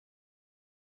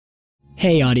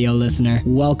Hey audio listener,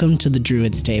 welcome to the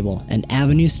Druid's Table, an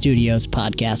Avenue Studios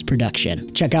podcast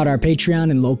production. Check out our Patreon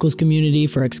and Locals community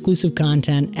for exclusive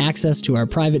content, access to our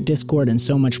private Discord, and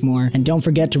so much more. And don't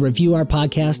forget to review our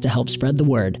podcast to help spread the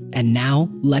word. And now,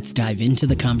 let's dive into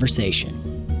the conversation.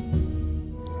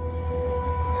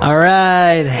 All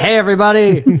right. Hey,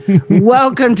 everybody.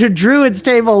 Welcome to Druid's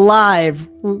Table Live.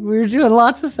 We were doing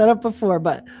lots of setup before,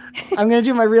 but I'm going to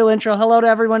do my real intro. Hello to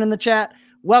everyone in the chat.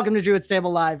 Welcome to Druid's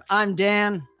Table Live. I'm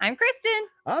Dan. I'm Kristen.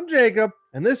 I'm Jacob.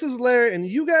 And this is Larry. And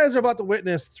you guys are about to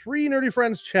witness three nerdy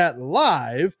friends chat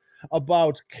live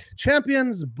about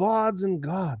champions, bards, and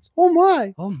gods. Oh,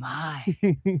 my. Oh, my.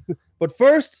 But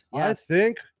first, Yes. I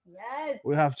think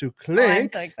we have to clink. Oh, I'm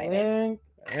so excited.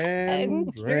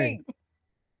 And drink.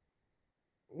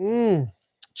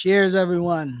 Cheers,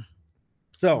 everyone.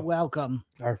 So, Welcome.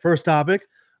 our first topic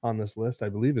on this list, I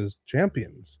believe, is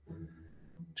champions.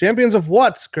 Champions of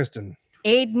what, Kristen?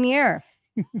 Aid near.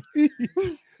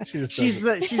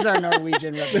 She's our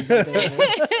Norwegian representation.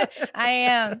 I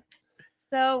am.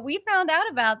 So we found out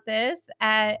about this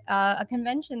at a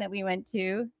convention that we went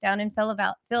to down in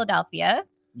Philadelphia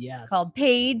Yes. called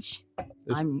Page.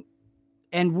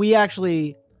 And we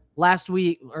actually last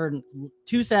week or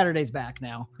 2 Saturdays back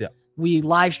now. Yeah. We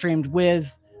live streamed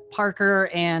with Parker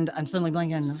and I'm suddenly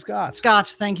blanking on Scott.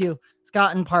 Thank you.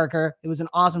 Scott and Parker. It was an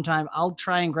awesome time. I'll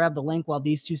try and grab the link while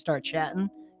these two start chatting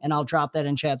and I'll drop that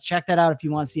in chats. Check that out if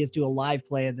you want to see us do a live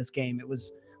play of this game. It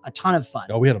was a ton of fun.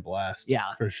 Oh, we had a blast. Yeah.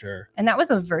 For sure. And that was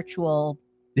a virtual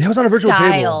Yeah, it was on a virtual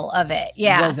style table. of it.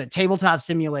 Yeah. What was it? Tabletop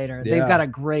Simulator. Yeah. They've got a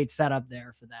great setup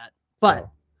there for that. But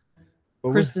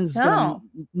But Kristen's No. going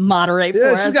to moderate Yeah,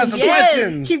 for us. she's got some Yes.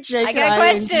 questions. Keep shaking. I got eye in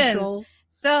questions. control.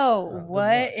 So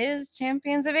what is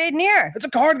Champions of Aid near? It's a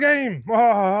card game.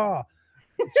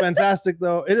 It's fantastic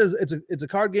though. It's a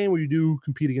card game where you do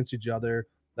compete against each other.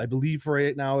 I believe for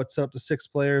right now it's up to 6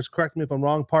 players. Correct me if I'm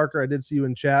wrong, Parker. I did see you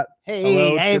in chat.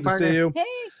 Hello, it's good Parker. to see you.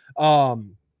 Hey.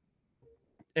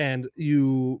 And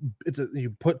you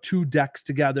put 2 decks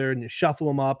together and you shuffle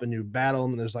them up and you battle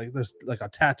them. And there's like a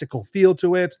tactical feel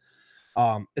to it.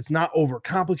 It's not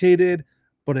overcomplicated,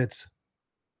 but it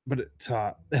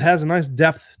has a nice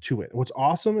depth to it. What's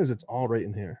awesome is it's all right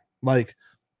in here. Like,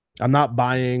 I'm not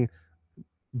buying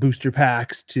booster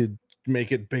packs to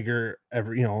make it bigger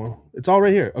it's all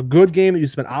right here. A good game that you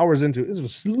spent hours into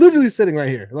is literally sitting right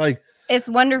here. Like, It's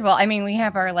wonderful. I mean, we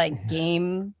have our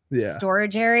game yeah.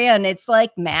 storage area and it's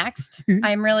like maxed.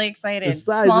 I'm really excited. The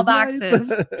size Small is nice.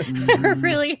 boxes are Mhm.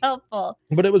 really helpful.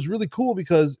 But it was really cool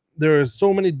because there are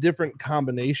so many different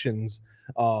combinations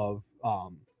of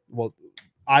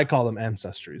I call them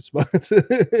ancestries, but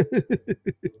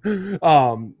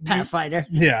Pathfinder.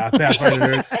 yeah,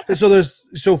 Pathfinder.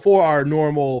 So for our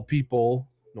normal people,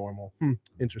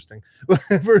 interesting.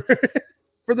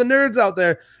 For the nerds out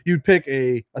there, you'd pick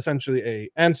essentially a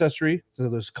ancestry. So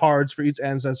there's cards for each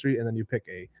ancestry, and then you pick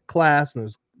a class, and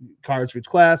there's cards for each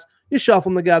class. You shuffle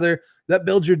them together. That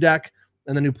builds your deck,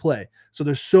 and then you play. So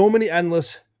there's so many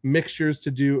endless mixtures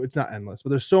to do. It's not endless, but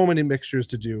there's so many mixtures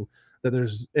to do that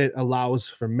it allows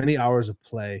for many hours of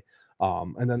play.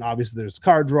 And then obviously there's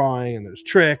card drawing and there's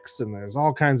tricks and there's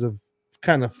all kinds of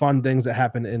fun things that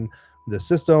happen in the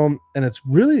system. And it's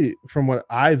really, from what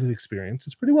I've experienced,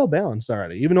 it's pretty well balanced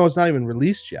already, even though it's not even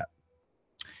released yet.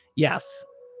 Yes.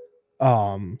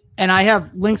 Um, And I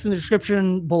have links in the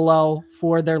description below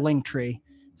for their link tree.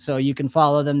 So you can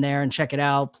follow them there and check it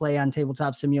out. Play on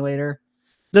Tabletop Simulator.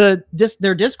 Their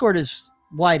Discord is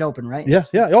wide open, right? yeah. It's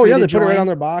Oh, free yeah. to They put it right join. on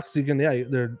their box. You can,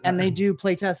 they're, And they do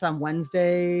play tests on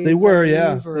Wednesdays. They were, I yeah.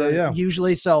 believe, or Yeah.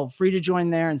 Usually, so free to join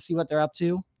there and see what they're up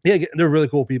to. yeah, they're really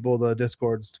cool people. The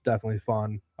Discord's definitely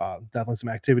fun. Definitely some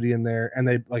activity in there. And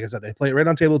they, like I said, they play it right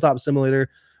on Tabletop Simulator.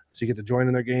 So you get to join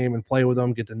in their game and play with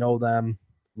them, get to know them,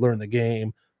 learn the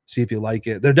game, see if you like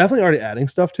it. They're definitely already adding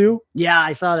stuff too. Yeah,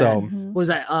 I saw that. So- Mhm. What was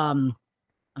that?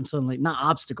 I'm suddenly not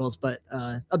obstacles, but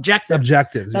objectives.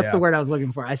 Objectives. That's yeah. the word I was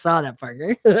looking for. I saw that,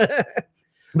 Parker.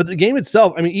 But the game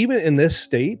itself, I mean, even in this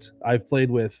state, I've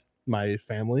played with my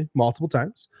family multiple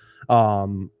times.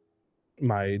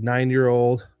 My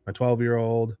 9-year-old, my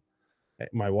 12-year-old,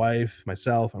 my wife,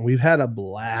 myself, and we've had a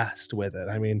blast with it.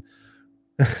 I mean,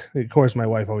 of course, my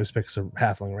wife always picks a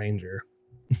halfling ranger.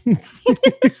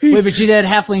 Wait, but she did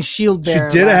halfling shield bearer.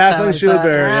 She did a last time I halfling saw shield it.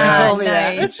 bearer, She yeah. told me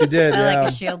that. Nice. She did, I yeah. like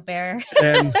a shield bear.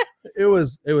 And it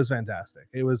was fantastic.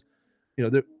 It was,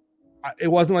 it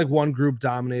wasn't like one group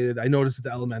dominated. I noticed that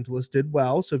the Elementalist did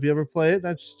well. So if you ever play it,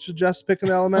 I suggest picking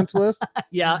the Elementalist.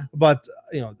 Yeah. But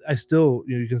I still,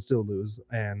 you can still lose.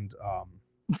 And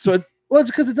so it's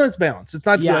because it's not balanced. It's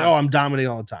not Yeah. like, oh, I'm dominating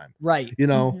all the time. Right. You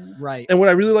know. Mhm. Right. And what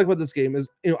I really like about this game is,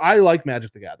 I like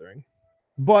Magic the Gathering.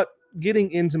 but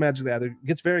getting into Magic the Gathering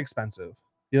gets very expensive.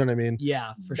 You know what I mean?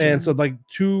 Yeah, for sure. And so, like,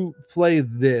 to play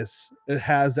this, it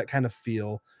has that kind of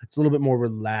feel. It's a little bit more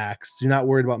relaxed. You're not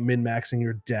worried about min-maxing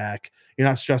your deck. You're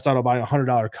not stressed out about buying a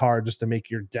 $100 card just to make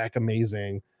your deck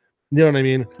amazing. You know what I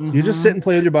mean? You just sit and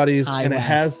play with your buddies, and it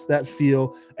has that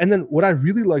feel. And then what I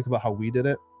really liked about how we did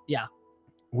it,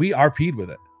 we RP'd with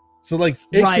it. So, like,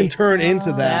 it can turn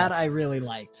into that. That I really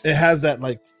liked. It has that,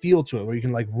 like, feel to it where you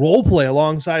can, like, role play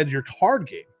alongside your card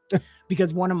game.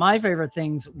 Because one of my favorite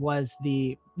things was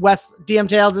the Wes DM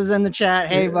Tales is in the chat.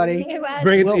 Hey, buddy. Hey, Wes.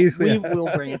 Bring it to We will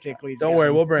bring it to EcclesiaCon. Don't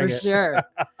worry, we'll bring for it. Sure.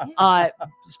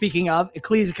 Speaking of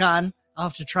EcclesiaCon, I'll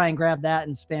have to try and grab that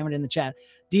and spam it in the chat.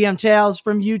 DM Tales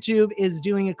from YouTube is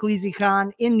doing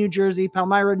EcclesiaCon in New Jersey,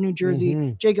 Palmyra, New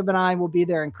Jersey. Jacob and I will be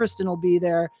there, and Kristen will be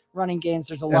there running games.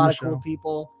 There's a lot of cool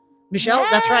people. Michelle,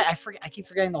 that's right. I keep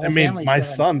forgetting the whole family. My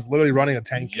son's literally running a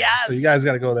tank game, so you guys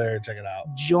got to go there and check it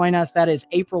out. Join us. That is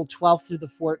April 12th through the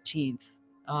 14th.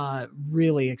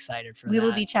 Really excited for that. We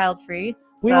will be child free.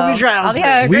 We will be child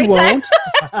free. We won't.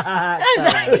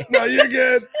 Sorry. No, you're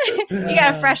good. You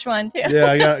got a fresh one too.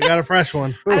 Yeah, I got a fresh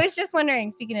one. I was just wondering,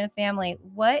 speaking of family,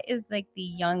 what is like the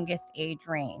youngest age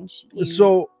range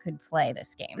you could play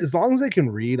this game? As long as they can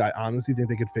read, I honestly think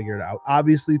they could figure it out.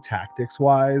 Obviously, tactics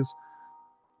wise,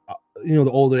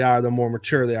 the older they are, the more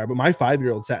mature they are. But my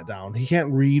 5-year-old sat down. He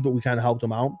can't read, but we kind of helped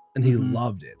him out, and he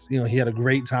loved it. He had a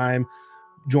great time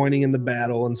joining in the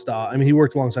battle and stuff. I mean, he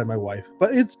worked alongside my wife,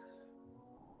 but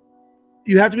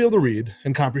you have to be able to read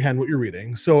and comprehend what you're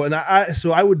reading. So,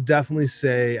 I would definitely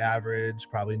say average,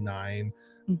 probably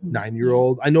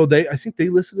 9-year-old. I think they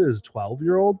listed it as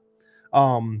 12-year-old.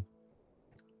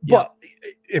 But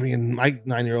I mean, my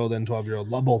 9-year-old and 12-year-old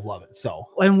both love it. So,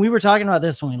 and we were talking about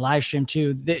this when we live streamed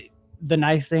too. The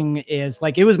nice thing is,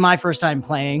 like, it was my first time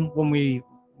playing when we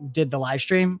did the live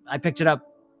stream. I picked it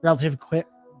up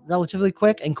relatively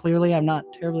quick, and clearly I'm not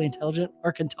terribly intelligent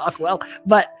or can talk well,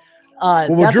 but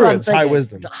we're Druids, high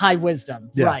wisdom,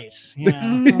 yeah. Right?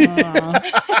 Yeah.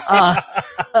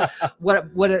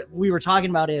 What we were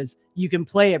talking about is you can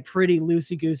play it pretty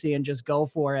loosey goosey and just go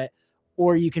for it,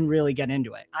 or you can really get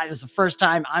into it. It was the first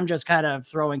time. I'm just kind of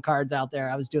throwing cards out there.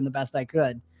 I was doing the best I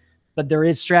could, but there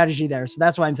is strategy there. So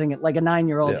that's why I'm thinking, like, a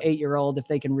 9-year-old, 8-year-old, if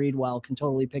they can read well, can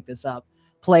totally pick this up,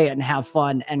 play it, and have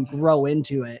fun and grow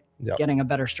into it, getting a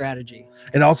better strategy.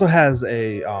 It also has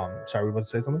a sorry, we about to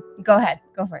say something? Go ahead,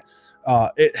 go for it.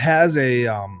 It has a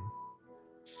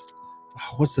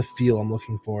what's the feel I'm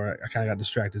looking for? I kind of got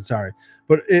distracted. Sorry,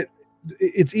 but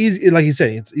it's easy. Like you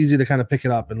say, it's easy to kind of pick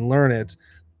it up and learn it.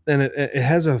 And it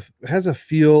has a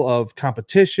feel of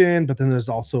competition, but then there's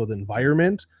also the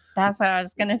environment. That's what I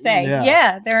was gonna say.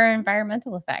 Yeah, there are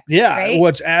environmental effects. Yeah, right?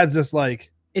 Which adds this,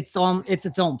 like, it's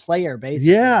its own player,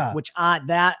 basically. Yeah, which I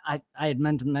had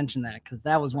meant to mention that because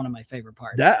that was one of my favorite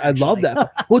parts. I love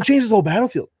that. Well, it changes the whole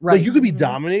battlefield. Right, like, you could be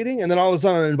dominating, and then all of a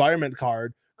sudden an environment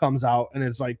card comes out, and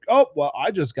it's like, oh well,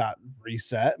 I just got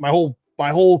reset. All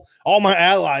my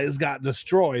allies got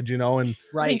destroyed, and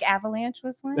I think Avalanche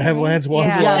was one. Avalanche was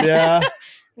one, yeah.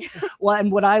 Well, and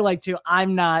what I like to,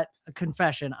 I'm not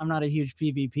a huge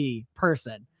PvP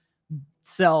person.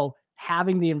 So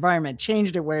having the environment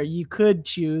changed it where you could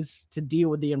choose to deal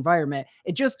with the environment.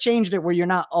 It just changed it where you're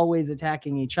not always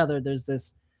attacking each other. There's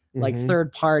this like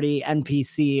third party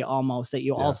NPC almost that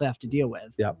you also have to deal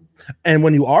with. Yeah. And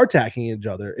when you are attacking each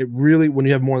other, it really, when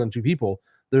you have more than 2 people,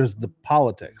 there's the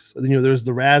politics, there's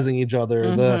the razzing each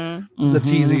other, the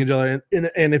teasing each other.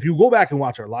 And if you go back and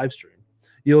watch our live stream,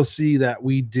 you'll see that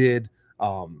we did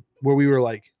where we were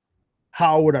like,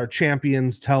 how would our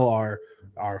champions tell our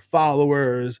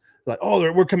followers, like,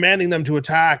 oh, we're commanding them to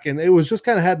attack. And it was just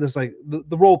kind of had this, like,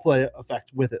 the role play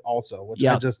effect with it also, which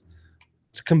I just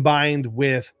combined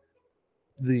with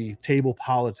the table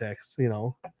politics,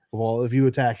 well, if you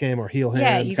attack him or heal him.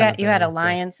 Yeah, you had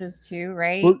alliances too,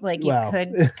 right? Well, like you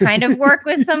could kind of work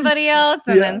with somebody else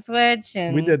and then switch.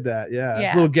 And we did that,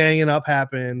 a little ganging up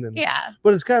happened. And,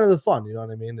 but it's kind of the fun, you know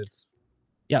what I mean?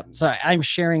 Sorry, I'm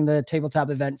sharing the tabletop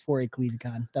event for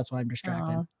EcclesiaCon. That's why I'm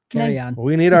distracted. Carry on.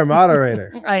 We need our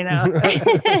moderator. I know.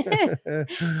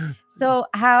 So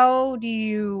how do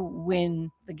you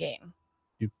win the game?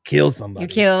 You kill somebody. You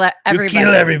kill everybody. You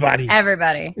kill everybody.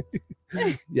 Everybody.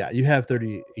 Yeah, you have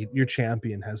 30. Your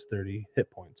champion has 30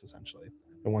 hit points essentially,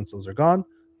 and once those are gone,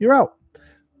 you're out.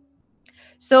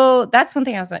 So that's one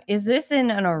thing I was like, is this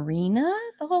in an arena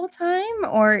the whole time,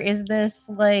 or is this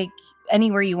like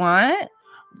anywhere you want?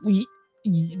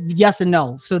 Yes and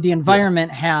no. So the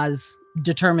environment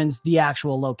determines the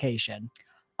actual location.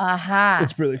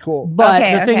 It's really cool. But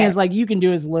the thing is, like, you can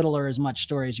do as little or as much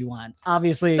story as you want.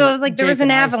 Obviously. So it was like there was an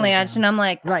avalanche, and I'm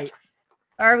like, right.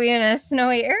 Are we in a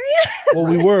snowy area? Well,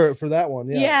 we were for that one.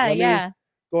 Yeah. Let me Yeah.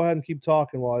 Go ahead and keep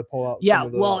talking while I pull out. Yeah, some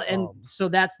of the, well, and so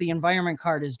that's the environment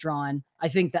card is drawn. I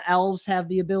think the elves have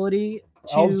the ability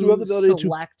to elves do have the ability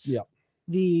select to. Yeah.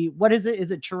 the what is it?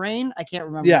 Is it terrain? I can't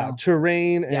remember. Yeah, now.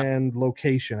 terrain Yeah. and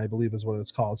location, I believe is what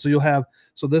it's called. So you'll have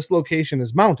this location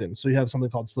is mountain. So you have something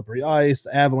called slippery ice,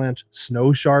 the avalanche,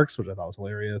 snow sharks, which I thought was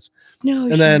hilarious. Snow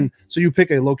And then sharks. so you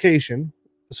pick a location.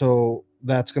 So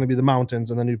that's going to be the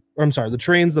mountains, and then the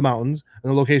terrain's the mountains,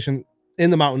 and the location in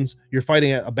the mountains, you're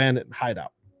fighting at a bandit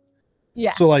hideout.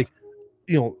 Yeah. So like,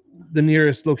 the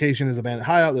nearest location is a bandit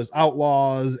hideout. There's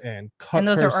outlaws and cut And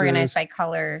those are curses. organized by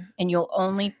color, and you'll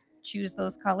only choose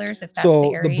those colors if that's So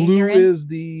the area the blue you're in. is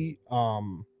the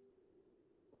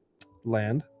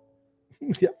land.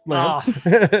 Yeah, land.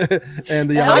 And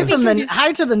the That Hi would be from the confusing.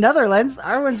 hi to the Netherlands.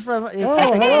 Arwen's from.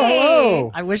 hello.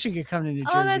 I wish you could come to New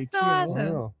Jersey Oh, that's so too.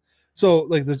 awesome. Wow. So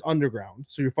like there's underground.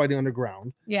 So you're fighting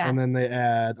underground. Yeah. And then they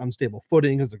add unstable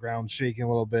footing because the ground's shaking a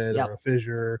little bit Yep. or a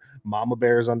fissure. Mama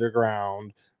bear's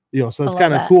underground. So that's love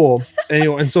kind of that. cool. And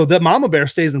and so that mama bear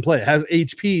stays in play. It has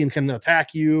HP and can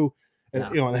attack you. And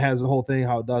Yeah. and it has the whole thing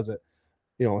how it does it.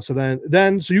 So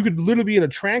so you could literally be in a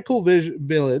tranquil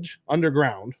village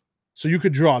underground. So you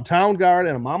could draw a town guard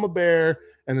and a mama bear,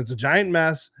 and it's a giant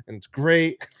mess, and it's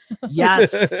great.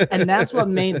 Yes, and that's what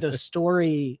made the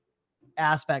story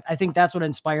aspect. I think that's what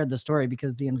inspired the story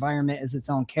because the environment is its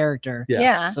own character.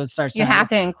 Yeah. So it starts. You have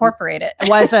to incorporate it.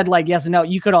 Why I said like yes and no.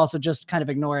 You could also just kind of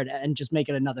ignore it and just make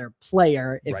it another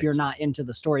player if Right. you're not into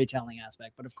the storytelling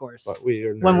aspect. But of course, But we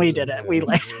are when we nerds did and- it, we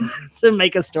liked to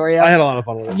make a story I out. had a lot of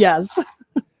fun with it. Yes.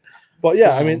 But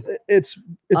yeah, I So, mean, it's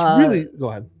really. Go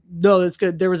ahead. No, that's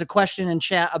good. There was a question in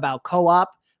chat about co-op,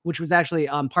 which was actually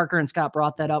Parker and Scott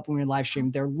brought that up when we were live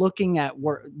stream. They're looking at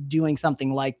doing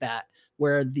something like that,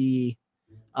 where it's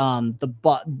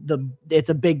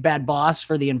a big bad boss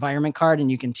for the environment card,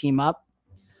 and you can team up.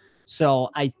 So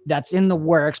that's in the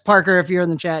works. Parker, if you're in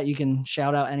the chat, you can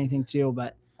shout out anything too.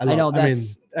 But I know I mean,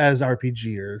 that's as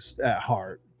RPGers at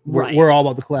heart, Right. we're all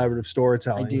about the collaborative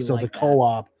storytelling. do So like the that.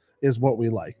 co-op is what we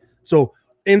like. So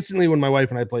instantly, when my wife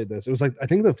and I played this, it was like I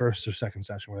think the first or second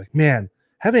session, we're like, man,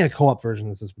 having a co-op version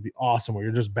of this would be awesome, where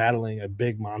you're just battling a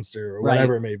big monster or Right.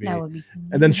 whatever it may be. That would be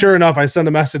And then, sure enough, I send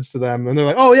a message to them, and they're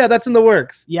like, "Oh yeah, that's in the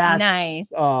works." yes, nice.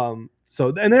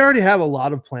 So and they already have a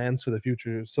lot of plans for the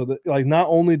future. So that like not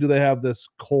only do they have this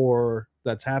core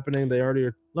that's happening, they already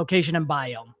are. location and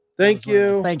biome. Thank That was what it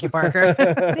was. you, Thank you, Parker.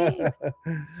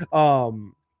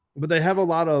 But they have a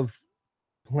lot of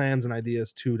plans and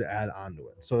ideas too to add onto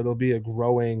it. So it'll be a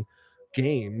growing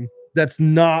game that's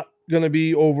not going to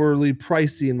be overly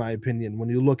pricey, in my opinion. When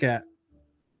you look at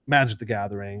Magic the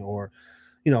Gathering, or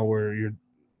where you're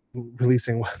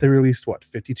releasing, they released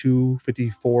 52,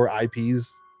 54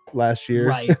 IPs last year,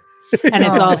 Right. And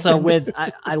it's Oh, also with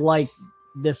I like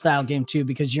this style game too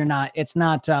because it's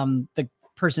not the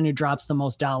person who drops the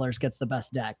most dollars gets the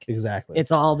best deck. Exactly.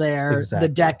 It's all there. Exactly.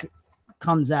 The deck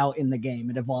comes out in the game.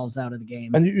 It evolves out of the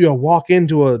game. And you walk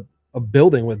into a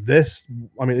building with this.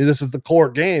 I mean, this is the core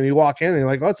game. You walk in and you're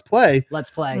like, let's play. Let's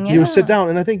play. Yeah. You sit down,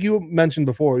 and I think you mentioned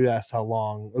before, you asked how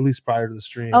long, at least prior to the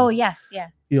stream. Oh yes, yeah.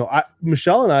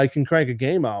 Michelle and I can crank a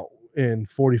game out in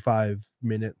 45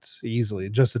 minutes easily,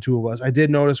 just the two of us. I did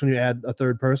notice when you add a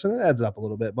third person, it adds up a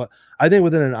little bit, but I think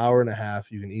within an hour and a half,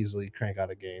 you can easily crank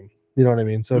out a game. You know what I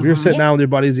mean? So if you're Mhm. sitting down with your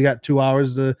buddies, you got 2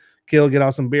 hours to kill, get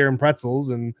out some beer and pretzels,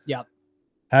 and Yep.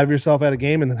 have yourself at a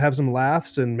game and have some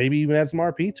laughs, and maybe even add some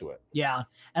RP to it. Yeah.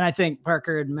 And I think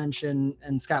Parker had mentioned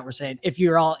and Scott were saying if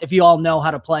you all know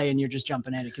how to play and you're just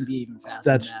jumping in, it can be even faster.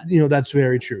 That's than that. that's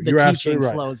very true. The You're teaching absolutely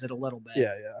right. slows it a little bit.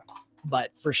 Yeah, yeah.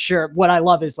 But for sure, what I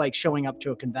love is like showing up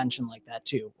to a convention like that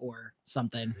too, or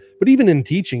something. But even in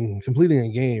teaching, completing a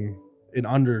game in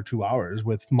under 2 hours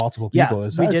with multiple people, Yeah,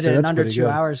 is we I'd did say it in that's under pretty 2 good.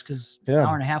 hours because Yeah.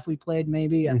 hour and a half we played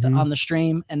maybe Mhm. on the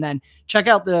stream. And then check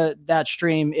out that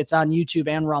stream. It's on YouTube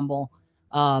and Rumble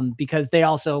because they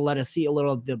also let us see a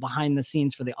little of the behind the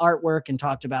scenes for the artwork and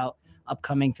talked about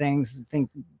upcoming things. I think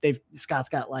Scott's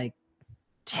got like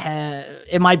 10,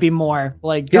 it might be more,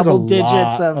 like He has a double digits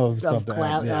lot of, of stuff to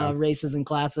add, yeah. races and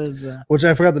classes. Which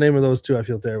I forgot the name of those two. I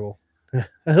feel terrible.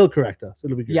 He'll correct us.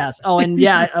 It'll be good. Yes. Oh, and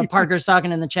yeah, Parker's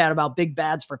talking in the chat about big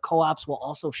bads for co-ops will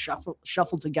also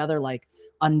shuffle together like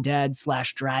undead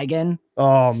 / dragon.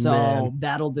 Oh So man.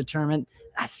 that'll determine.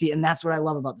 I see, and that's what I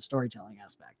love about the storytelling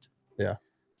aspect. Yeah.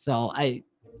 So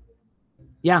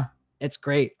it's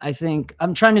great. I think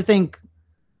I'm trying to think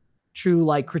true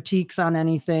like critiques on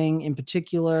anything in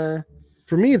particular.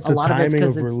 For me, it's a the lot of it's timing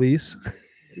 'cause of it's- release.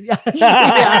 Yeah.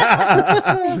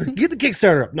 Get the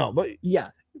Kickstarter up. No, but Yeah.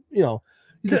 you know,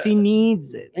 Because he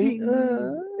needs it. and,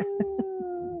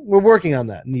 we're working on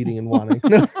that, needing and wanting. I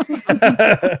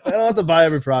don't have to buy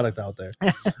every product out there.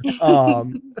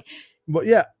 But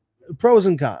yeah, pros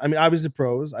and cons. I mean, obviously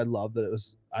pros. I love that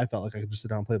I felt like I could just sit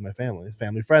down and play with my family.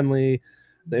 Family friendly.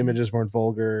 The images weren't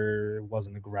vulgar. It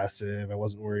wasn't aggressive. I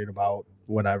wasn't worried about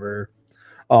whatever.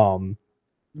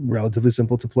 Relatively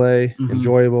simple to play,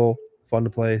 enjoyable, fun to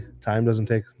play. Time doesn't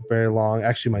take very long.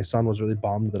 Actually, my son was really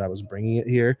bummed that I was bringing it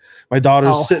here. My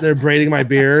daughter's sitting there braiding my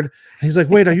beard. He's like,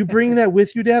 "Wait, are you bringing that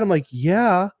with you, Dad?" I'm like,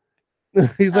 "Yeah."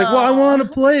 He's like, "Well, I want to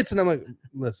play it," and I'm like,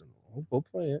 "Listen, we'll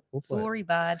play it. We'll play Sorry,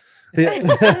 bud.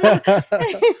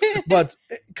 it." But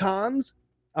cons,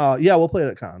 yeah, we'll play it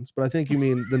at cons. But I think you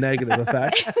mean the negative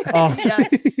effects.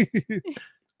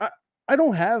 I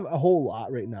don't have a whole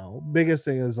lot right now. Biggest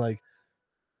thing is like,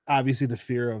 obviously the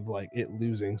fear of like it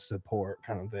losing support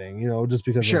kind of thing, just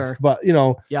because but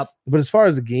but as far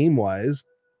as the game wise,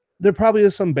 there probably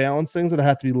is some balance things that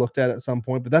have to be looked at some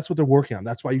point, but that's what they're working on.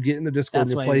 That's why you get in the Discord and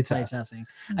you play testing.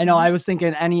 I know, I was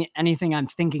thinking anything I'm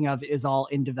thinking of is all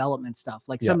in development stuff,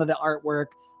 like some of the artwork,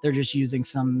 they're just using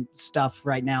some stuff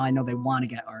right now. I know they want to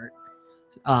get art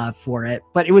for it,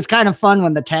 but it was kind of fun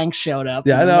when the tanks showed up.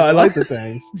 I know, I like the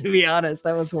tanks. To be honest,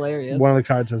 that was hilarious. One of the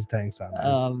cards has tanks on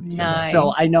it. Nice.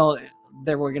 So I know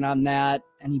they're working on that.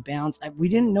 Any balance? We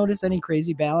didn't notice any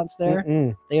crazy balance there.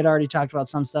 They had already talked about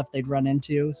some stuff they'd run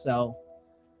into, so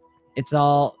it's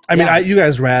all. I mean, you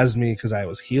guys razzed me because I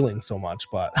was healing so much,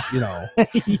 but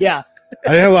yeah, I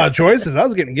didn't have a lot of choices. I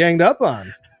was getting ganged up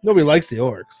on. Nobody likes the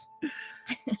orcs.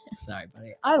 Sorry,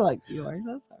 buddy. I like the orcs.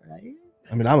 That's all right.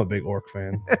 I mean, I'm a big orc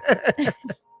fan.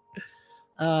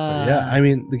 Yeah, I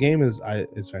mean, the game is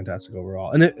fantastic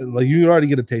overall, and like you already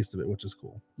get a taste of it, which is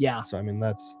cool. Yeah. So I mean,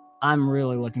 I'm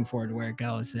really looking forward to where it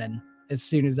goes, and as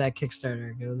soon as that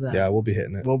Kickstarter goes up, we'll be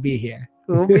hitting it. We'll be here.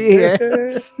 We'll be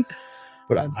here.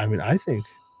 But I mean, I think,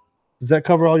 does that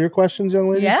cover all your questions, young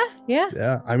lady?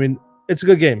 Yeah. I mean, it's a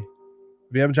good game.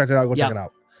 If you haven't checked it out, go check it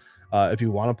out. If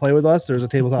you want to play with us, there's a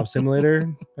tabletop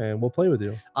simulator, and we'll play with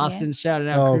you. Austin's shouting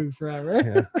out Krug forever.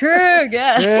 Yeah. Krug,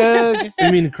 Krug.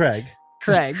 You mean Craig?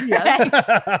 Craig, yes.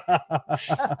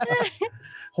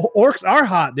 Orcs are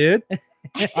hot, dude.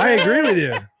 I agree with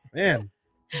you, man.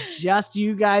 Just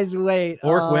you guys wait.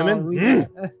 Orc women.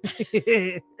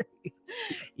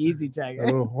 Easy,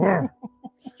 Tiger.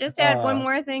 Just add one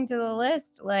more thing to the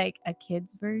list, like a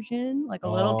kids version, like a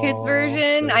little kids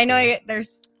version. I know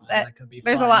there's a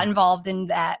lot involved in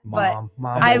that, but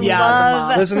I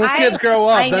love. Listen, those kids grow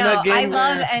up. I know. Then that game I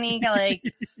love any like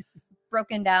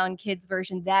broken down kids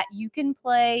version that you can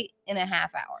play in a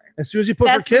half hour. As soon as you put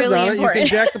for kids really on important. It, you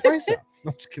can jack the price up.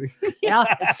 No, I'm just kidding. Yeah,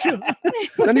 it's true.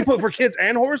 Then you put for kids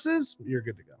and horses, you're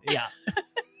good to go. Yeah.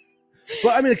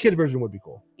 But I mean, a kid version would be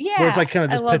cool. Yeah. Where it's like kind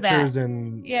of just pictures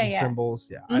and symbols.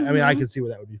 Yeah. Mm-hmm. I mean, I can see where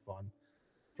that would be fun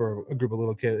for a group of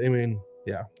little kids. I mean,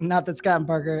 yeah. Not that Scott and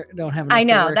Parker don't have. I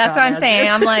know. That's what I'm saying.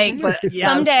 I'm like, but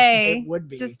someday it would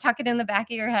be. Just tuck it in the back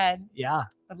of your head. Yeah.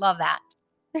 I'd love that.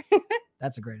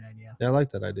 That's a great idea. Yeah, I like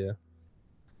that idea.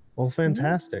 Well,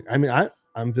 fantastic. I mean,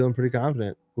 I'm feeling pretty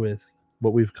confident with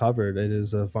what we've covered. It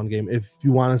is a fun game. If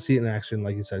you want to see it in action,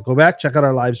 like you said, go back, check out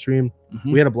our live stream.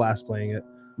 We had a blast playing it.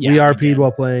 We RP'd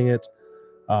while playing it.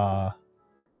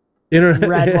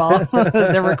 Redwall.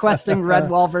 They're requesting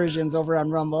Redwall versions over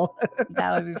on Rumble.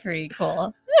 That would be pretty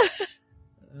cool.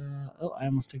 I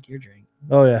almost took your drink.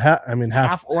 Oh yeah,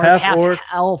 half orc,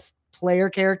 elf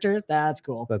player character. That's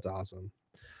cool. That's awesome.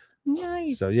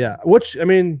 Nice. So yeah, which I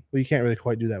mean, we can't really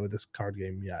quite do that with this card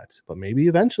game yet, but maybe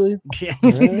eventually.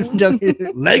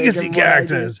 Legacy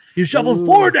characters. You shuffle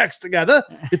 4 decks together.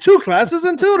 Your 2 classes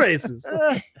and 2 races.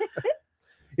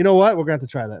 You know what? We're gonna have to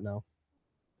try that now.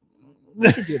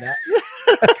 We could do that.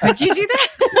 Could you do that?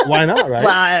 Why not? Right?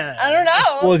 Well, I don't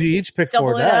know. Well, if you each pick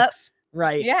Double 4 decks,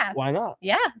 right? Yeah. Why not?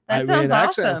 Yeah, that sounds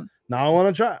awesome. Now I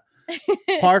want to try.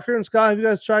 Parker and Scott, have you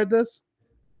guys tried this?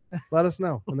 Let us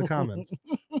know in the comments.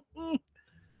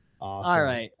 Awesome. All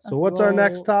right. So what's our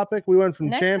next topic? We went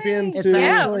from champions to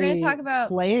we're going to talk about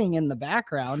playing in the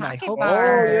background. I hope.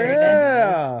 Bards. Oh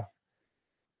yeah.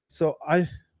 So I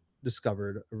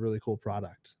discovered a really cool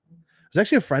product. It was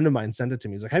actually a friend of mine sent it to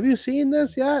me. He's like, "Have you seen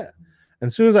this yet?" And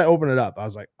as soon as I opened it up, I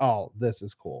was like, "Oh, this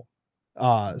is cool."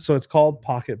 So it's called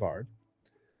Pocket Bard,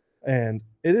 and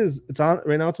it's on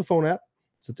right now. It's a phone app,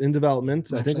 so it's in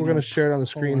development. I think we're going to share it on the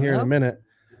screen here in a minute.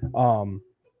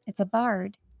 It's a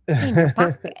bard in your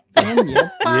pocket.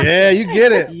 Yeah, you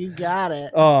get it. You got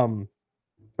it.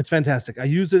 It's fantastic. I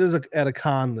used it at a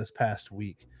con this past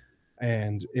week,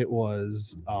 and it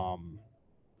was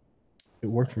it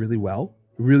worked really well.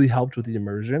 It really helped with the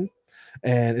immersion.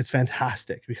 And it's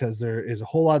fantastic because there is a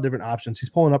whole lot of different options. He's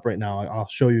pulling up right now. I'll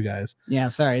show you guys. Yeah,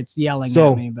 sorry, it's yelling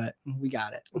at me, but we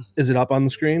got it. Is it up on the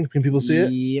screen? Can people see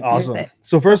it? Yep. Awesome. It?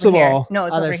 So first of all, no,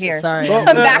 it's over here. Sorry,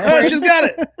 Backwards. she's got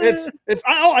it. It's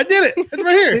I did it. It's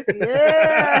right here.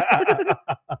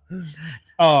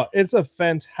 Yeah. It's a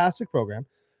fantastic program.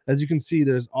 As you can see,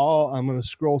 there's I'm going to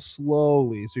scroll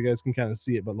slowly so you guys can kind of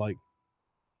see it, but like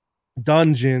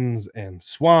dungeons and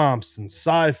swamps and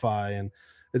sci-fi, and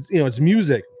it's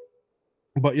music.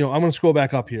 But I'm going to scroll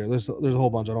back up here. There's a whole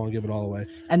bunch. I don't want to give it all away.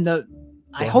 And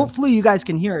hopefully you guys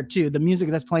can hear it too. The music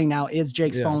that's playing now is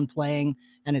Jake's phone playing,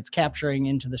 and it's capturing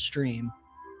into the stream.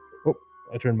 Oh,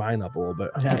 I turned mine up a little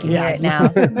bit. I can hear it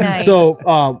now. Nice.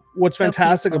 So what's So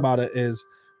fantastic peaceful. about it is,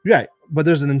 but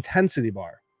there's an intensity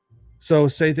bar. So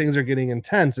say things are getting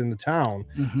intense in the town,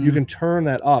 you can turn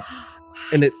that up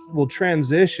and it will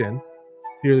transition.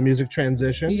 Hear the music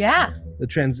transition? Yeah. The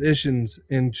transitions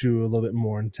into a little bit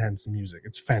more intense music.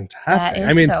 It's fantastic.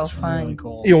 That is so fun. Really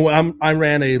cool. I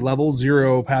ran a level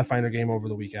 0 Pathfinder game over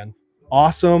the weekend.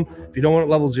 Awesome. If you don't know what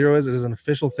level 0 is, it is an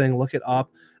official thing. Look it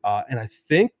up. And I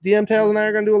think DM Tales and I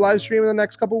are going to do a live stream in the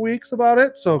next couple weeks about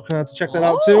it. So going to have to check that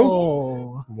out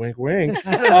too. Wink, wink.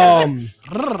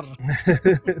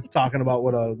 Talking about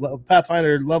what a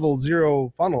Pathfinder level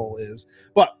 0 funnel is.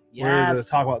 But we're going to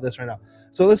talk about this right now.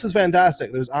 So this is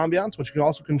fantastic. There's ambiance, which you can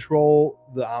also control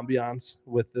the ambiance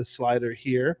with this slider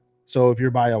here. So if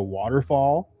you're by a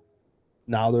waterfall,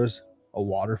 now there's a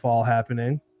waterfall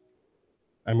happening.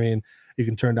 I mean, you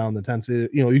can turn down the intensity.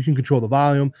 You can control the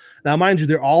volume. Now, mind you,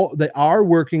 they are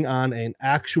working on an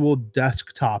actual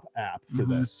desktop app for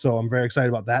this. So I'm very excited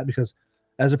about that because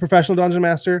as a professional dungeon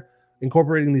master,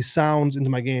 incorporating these sounds into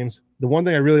my games, the one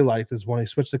thing I really liked is when I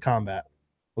switch to combat,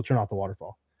 we'll turn off the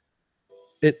waterfall.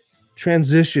 It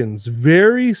transitions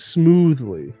very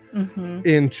smoothly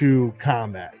into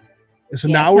combat. So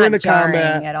now we're into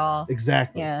combat at all.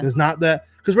 Exactly. Yeah. There's not that,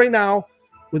 because right now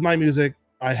with my music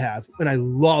I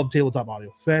love tabletop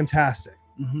audio. Fantastic.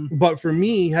 But for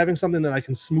me, having something that I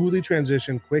can smoothly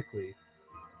transition quickly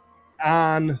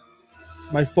on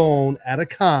my phone at a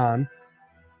con,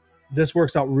 this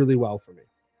works out really well for me.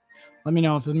 Let me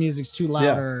know if the music's too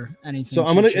loud or anything. So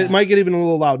it might get even a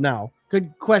little loud now.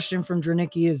 Good question from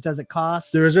Dranicki is, does it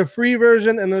cost? There is a free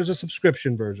version and there's a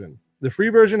subscription version. The free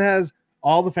version has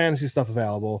all the fantasy stuff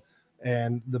available,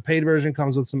 and the paid version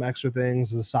comes with some extra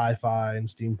things, the sci-fi and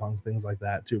steampunk, things like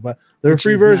that too. But the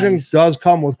free version does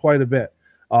come with quite a bit.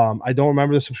 I don't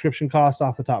remember the subscription cost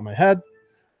off the top of my head,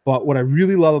 but what I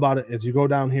really love about it is you go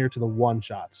down here to the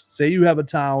one-shots. Say you have a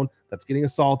town that's getting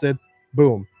assaulted,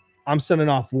 boom. I'm sending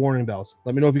off warning bells.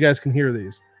 Let me know if you guys can hear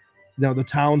these. Now the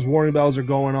town's warning bells are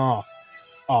going off.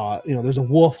 There's a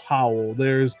wolf howl.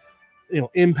 There's,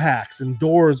 impacts and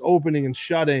doors opening and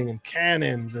shutting and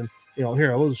cannons. And,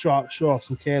 here, I'll show off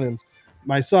some cannons.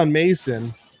 My son,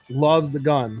 Mason, loves the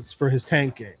guns for his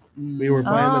tank game. We were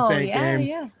playing the tank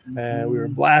game and we were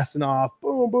blasting off.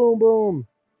 Boom, boom, boom.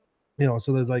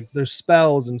 So there's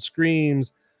spells and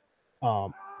screams.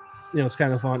 It's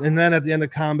kind of fun. And then at the end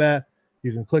of combat,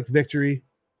 you can click victory.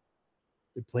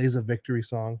 It plays a victory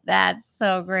song. That's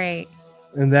so great.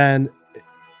 And then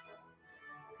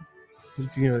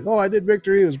I did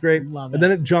victory. It was great. And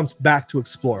then it jumps back to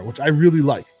explore, which I really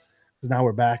like, because now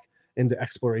we're back into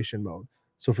exploration mode.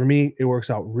 So for me, it works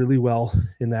out really well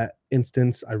in that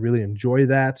instance. I really enjoy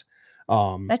that.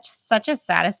 That's such a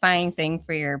satisfying thing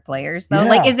for your players, though.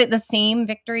 Like, is it the same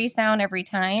victory sound every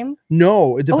time?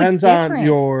 No, it depends on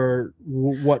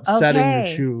what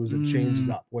setting you choose. It changes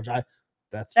up, which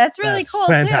that's really cool.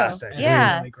 Fantastic. Too.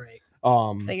 Yeah, really great.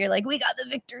 But you're like, we got the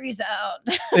victory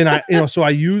sound. And so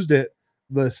I used it.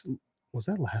 Was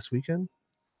that last weekend?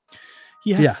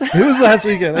 Yes. Yeah, it was last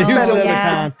weekend. I used it at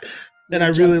a con, and I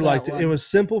really liked it. One. It was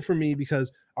simple for me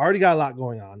because I already got a lot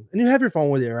going on. And you have your phone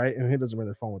with you, right? And who doesn't bring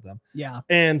their phone with them? Yeah.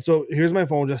 And so here's my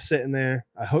phone just sitting there.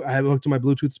 I have it hooked to my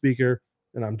Bluetooth speaker,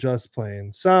 and I'm just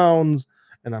playing sounds,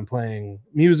 and I'm playing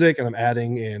music, and I'm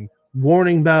adding in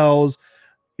warning bells,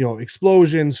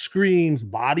 explosions, screams,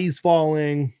 bodies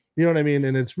falling. You know what I mean?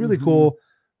 And it's really cool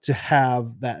to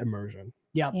have that immersion.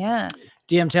 Yep. Yeah.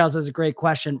 DM Tales is a great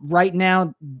question. Right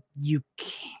now, you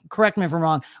can't, correct me if I'm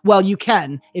wrong. Well, you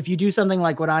can. If you do something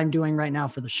like what I'm doing right now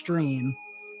for the stream,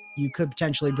 you could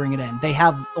potentially bring it in. They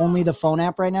have only the phone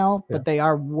app right now, but they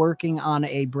are working on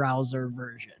a browser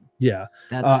version. Yeah.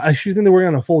 I actually think they're working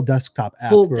on a full desktop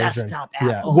app. Desktop app.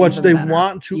 Yeah. Which they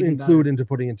want to include into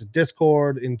putting into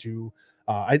Discord, into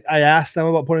I asked them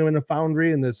about putting them in a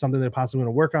Foundry, and there's something they're possibly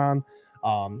going to work on.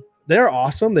 They're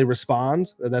awesome. They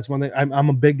respond. That's one thing. I'm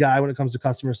a big guy when it comes to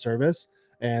customer service.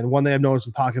 And one thing I've noticed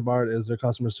with Pocket Bard is their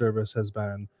customer service has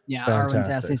been Arwen's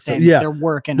fantastic. saying So,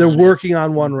 they're working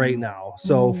on one right now.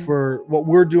 So for what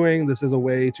we're doing, this is a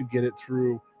way to get it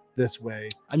through this way.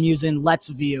 I'm using Let's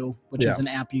View, which is an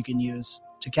app you can use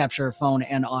to capture phone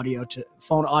audio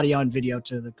and video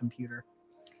to the computer.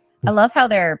 I love how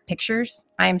their pictures.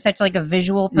 I'm such like a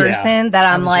visual person that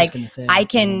I'm like, I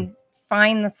can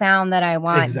find the sound that I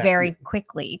want very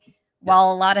quickly.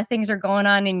 While a lot of things are going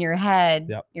on in your head,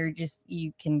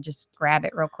 you can just grab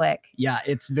it real quick. Yeah,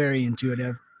 it's very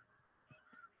intuitive.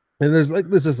 And there's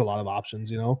just a lot of options,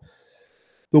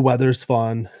 The weather's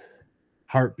fun.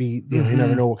 Heartbeat, you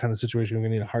never know what kind of situation you're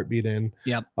gonna need a heartbeat in.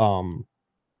 Yep.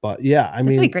 But yeah,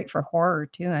 this would be great for horror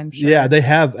too, I'm sure. Yeah, they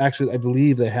have actually, I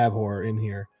believe they have horror in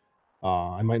here.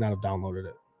 I might not have downloaded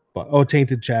it, but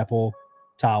Tainted Chapel,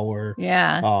 Tower.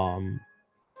 Yeah.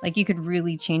 Like you could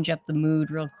really change up the mood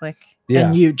real quick. Yeah.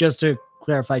 And you, just to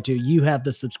clarify too, you have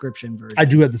the subscription version. I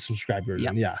do have the subscribed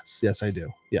version. Yep. Yes, I do.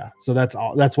 Yeah. So that's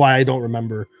all. That's why I don't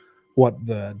remember what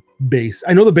the base.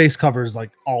 I know the base covers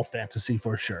like all fantasy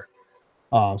for sure.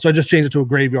 So I just changed it to a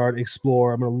graveyard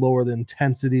explore. I'm going to lower the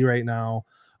intensity right now.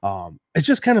 It's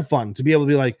just kind of fun to be able to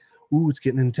be like, ooh, it's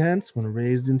getting intense. I'm going to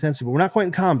raise the intensity, but we're not quite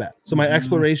in combat. So my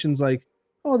exploration's like,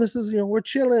 oh, this is, we're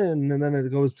chilling. And then it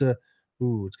goes to,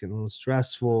 ooh, it's getting a little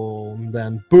stressful. And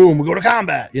then boom, we go to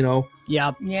combat,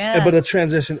 Yep. Yeah. But the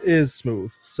transition is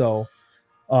smooth. So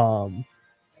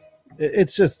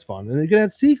it's just fun. And you can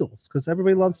add seagulls because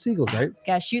everybody loves seagulls, right?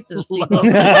 Gotta shoot those seagulls.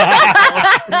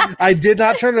 I did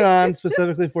not turn it on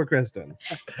specifically for Kristen.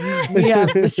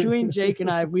 Between Jake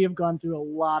and I, we have gone through a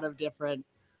lot of different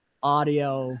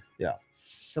audio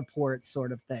support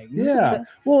sort of things. Yeah.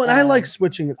 Well, and I like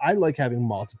switching. I like having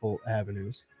multiple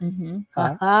avenues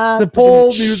Mm-hmm. to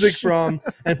pull music from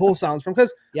and pull sounds from,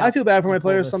 because I feel bad for my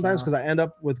players sometimes because I end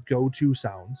up with go-to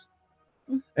sounds.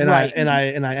 And I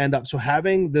end up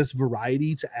having this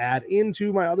variety to add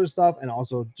into my other stuff and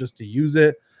also just to use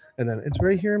it. And then it's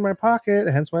right here in my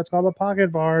pocket, hence why it's called a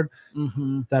Pocket Bard.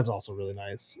 Mm-hmm. That's also really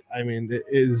nice. I mean, it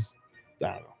is,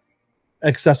 I don't know,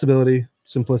 accessibility,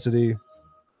 simplicity.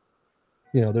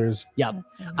 There's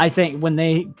I think when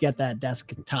they get that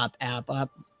desktop app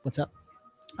up, what's up?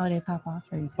 Oh, did it pop off?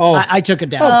 I took it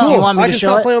down. Oh, cool. Do you want me to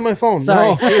show it? Playing on my phone.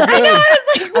 Sorry. No, you're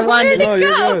good. I wanted to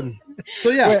you're good. So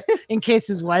yeah, in case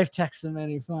his wife texts him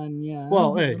any fun. Yeah.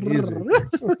 Well, hey, easy.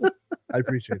 I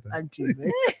appreciate that. I'm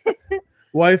teasing.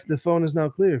 Wife, the phone is now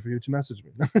clear for you to message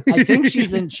me. I think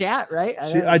she's in chat, right?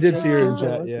 I did see her in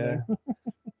chat. Yeah.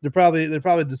 They're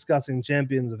probably discussing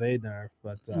Champions of Aidnar,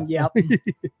 but yep.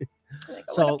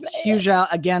 So huge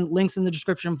out again. Links in the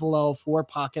description below for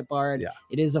Pocket Bard. Yeah.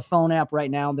 It is a phone app right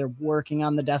now. They're working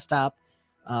on the desktop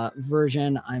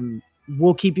version.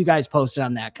 We'll keep you guys posted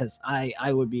on that because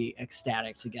I would be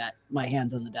ecstatic to get my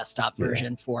hands on the desktop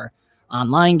version for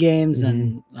online games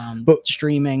and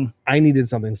streaming. I needed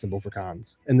something simple for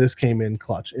cons, and this came in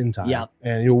clutch in time. Yeah.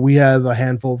 And we have a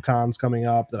handful of cons coming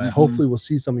up that I hopefully will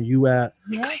see some of you at.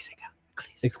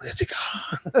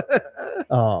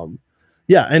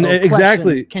 Yeah, and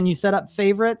exactly. Can you set up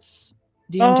favorites?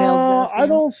 DM Tales. I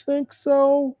don't think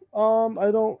so.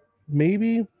 I don't.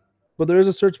 Maybe, but there is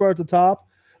a search bar at the top.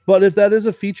 But if that is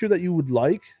a feature that you would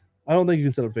like, I don't think you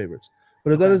can set up favorites.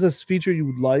 But if that is a feature you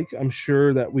would like, I'm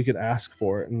sure that we could ask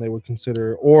for it and they would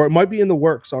consider, or it might be in the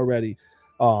works already.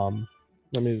 And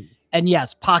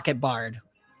yes, Pocket Bard.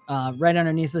 Right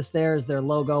underneath this, there is their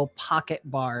logo. Pocket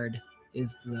Bard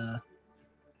is the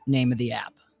name of the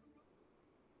app.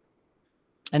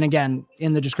 And again,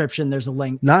 in the description, there's a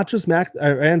link. Not just Mac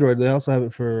or Android; they also have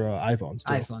it for iPhones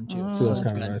too. iPhone too. So that's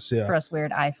kind of nice. Yeah. For us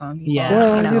weird iPhone people.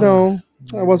 Yeah. Well,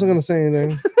 I wasn't going to say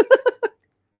anything.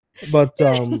 But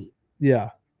yeah.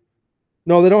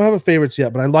 No, they don't have a favorites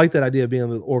yet. But I like that idea of being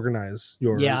able to organize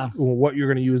your what you're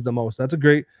going to use the most. That's a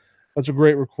great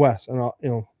request, and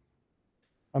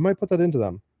I might put that into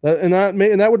them.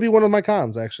 That would be one of my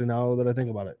cons actually. Now that I think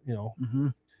about it,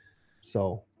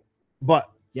 So, but.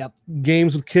 Yep.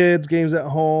 Games with kids, games at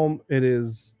home. It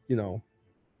is, it's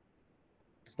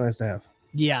nice to have.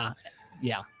 Yeah.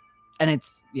 Yeah. And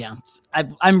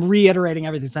I'm reiterating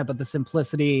everything said, but the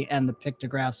simplicity and the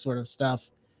pictograph sort of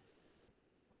stuff.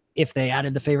 If they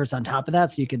added the favorites on top of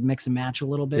that, so you could mix and match a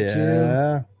little bit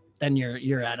too, then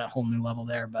you're at a whole new level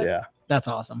there. But that's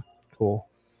awesome. Cool.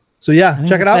 So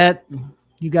check it out.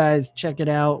 You guys check it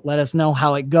out. Let us know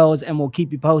how it goes, and we'll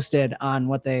keep you posted on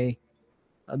what they're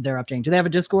updating. Do they have a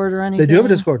Discord or anything? They do have a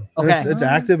Discord. Okay. It's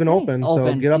active and open.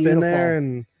 So get up in there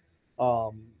and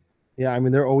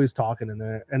they're always talking in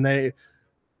there. And I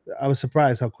was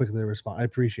surprised how quickly they respond. I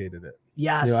appreciated it.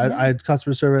 Yes. I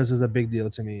customer service is a big deal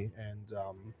to me. And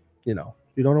you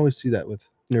don't always see that with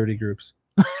nerdy groups.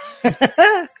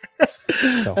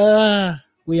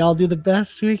 We all do the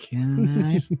best we can.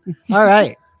 Right? All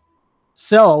right.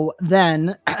 So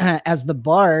then, as the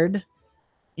bard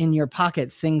in your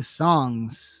pocket sings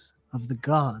songs of the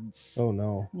gods. Oh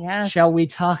no. Yes. Shall we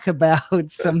talk about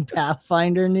some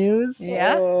Pathfinder news?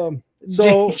 Yeah.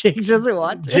 So Jake doesn't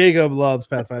want to. Jacob loves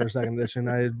Pathfinder 2nd Edition.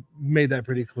 I made that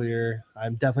pretty clear.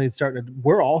 I'm definitely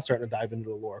we're all starting to dive into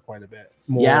the lore quite a bit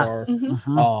more. Yeah.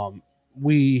 Mm-hmm.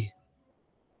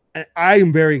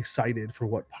 I'm very excited for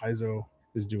what Paizo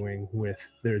is doing with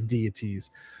their deities.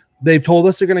 They've told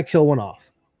us they're going to kill one off.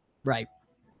 Right.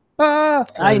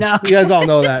 I know. You guys all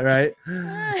know that, right? They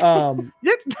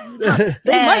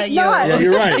might not. Yeah,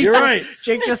 you're right. You're right.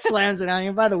 Jake just slams it on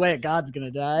you. By the way, God's gonna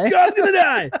die. God's gonna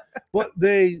die. But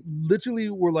they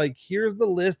literally were like, here's the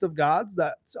list of gods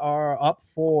that are up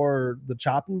for the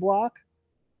chopping block.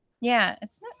 Yeah,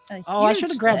 it's not a I should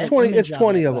have grabbed list. it. It's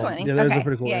 20 of them. 20. Yeah, there's Okay. a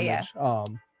pretty cool Yeah,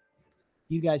 image.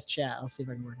 You guys chat. I'll see if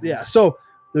I can work it Yeah, out. so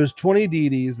there's 20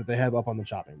 deities that they have up on the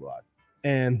chopping block.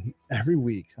 And every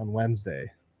week on Wednesday,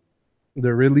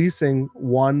 they're releasing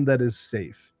one that is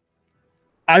safe.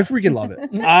 I freaking love it.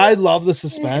 I love the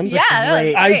suspense. Yeah, no,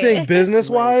 it's I great. think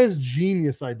business-wise,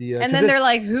 genius idea. And 'cause then they're it's-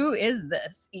 like, who is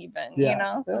this even? Yeah. You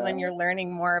know? So then you're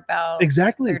learning more about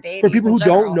exactly their for deities people in who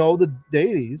general. don't know the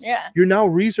deities. Yeah. You're now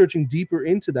researching deeper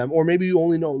into them, or maybe you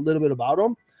only know a little bit about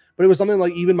them. But it was something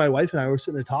like even my wife and I were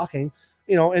sitting there talking,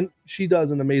 and she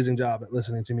does an amazing job at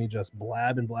listening to me just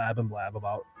blab and blab and blab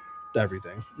about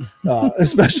everything,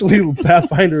 especially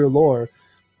Pathfinder lore.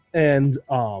 And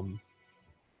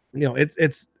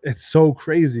it's so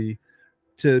crazy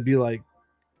to be like,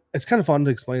 it's kind of fun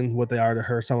to explain what they are to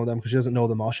her, some of them, because she doesn't know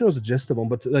them all. She knows the gist of them,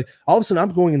 but like all of a sudden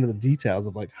I'm going into the details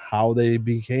of like how they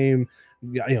became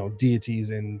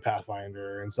deities in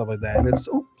Pathfinder and stuff like that. And it's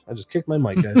I just kicked my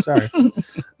mic, guys. Sorry.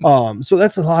 So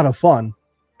that's a lot of fun.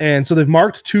 And so they've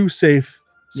marked 2 safe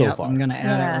so far. I'm gonna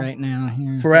add it right now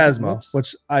here. Pharasma, Whoops.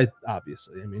 which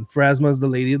Pharasma is the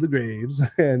Lady of the Graves,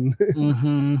 and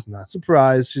I'm not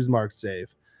surprised she's marked safe.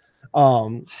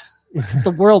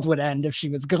 The world would end if she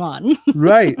was gone.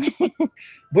 Right.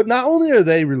 But not only are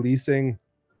they releasing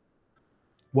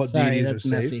what deities that's are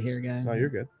messy safe. here, guy. No, you're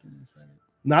good.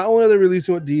 Not only are they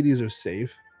releasing what deities are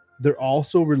safe, they're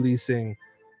also releasing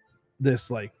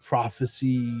this like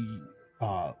prophecy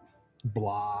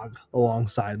blog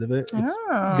alongside of it. It's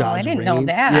I didn't know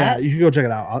that. Yeah, you should go check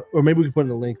it out. Or maybe we can put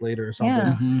in a link later or something.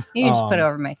 Yeah. You can just put it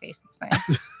over my face. It's fine.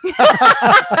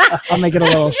 I'll make it a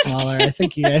little smaller. I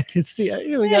think you guys can see it.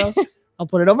 Here we go. I'll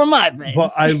put it over my face.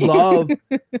 But I love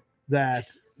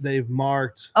that they've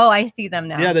marked. Oh, I see them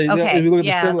now. Yeah, okay. if you look at the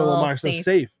Yeah, symbol, the it little marks as safe.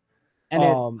 safe. And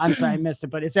I'm sorry, I missed it,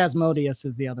 but it's Asmodeus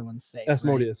is the other one safe.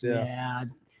 Asmodeus, right? yeah.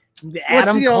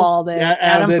 Adam called it. Yeah, Adam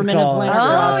Adam from did Minute call it. Planet.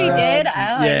 Oh, he did? Crossroads.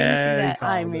 Oh, I didn't see he that.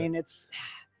 called I it. mean,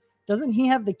 doesn't he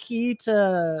have the key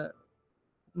to?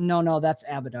 No, that's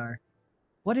Abadar.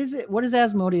 What is it? What does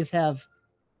Asmodeus have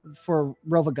for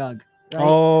Rovagug? Right?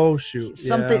 Oh shoot!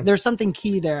 Something. Yeah. There's something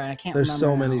key there, and I can't. There's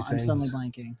remember so many now. I'm suddenly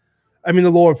things. blanking. I mean,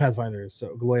 the lore of Pathfinder is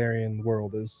so Galarian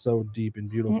world is so deep and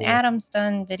beautiful. And Adam's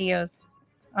done videos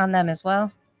on them as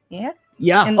well. Yeah.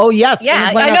 Yeah. And- Yes. yeah,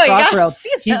 in Planet I know, you gotta Crossroads. see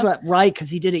He's them. right because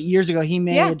he did it years ago. He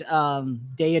Yeah. made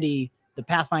the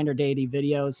Pathfinder deity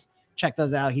videos. Check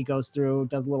those out. He goes through,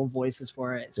 does little voices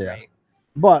for it. It's Yeah. great.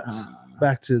 But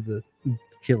back to the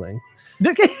killing.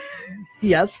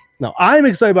 Yes. No, I'm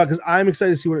excited about because I'm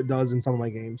excited to see what it does in some of my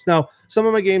games. Now, some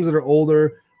of my games that are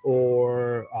older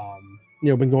or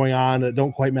been going on that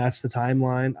don't quite match the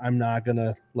timeline, I'm not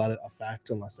gonna let it affect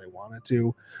unless I want it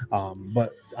to.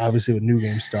 But obviously with new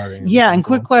games starting. Yeah, and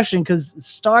quick question, because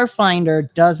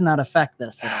Starfinder does not affect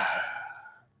this at all.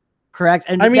 Correct?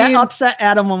 And I that mean- upset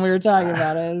Adam when we were talking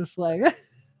about it. It's like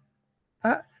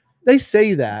They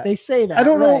say that. they say that. I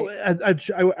don't right. know. I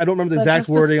don't remember the So exact just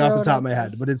to wording off throw the it top out of my there.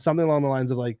 head, but it's something along the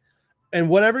lines of like, and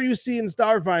whatever you see in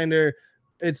Starfinder,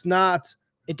 it's not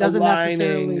It doesn't aligning.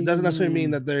 necessarily. It doesn't necessarily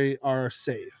mean that they are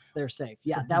safe. they're safe.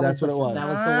 Yeah, That's what it was. That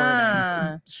was the wording.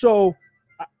 Ah. So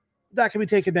that can be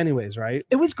taken anyways, right?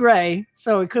 It was gray,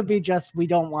 so it could be just we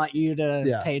don't want you to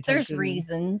Yeah. pay attention. There's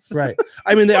reasons. Right.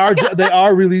 I mean, they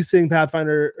are releasing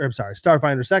Starfinder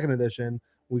 2nd edition.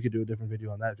 We could do a different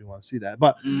video on that if you want to see that.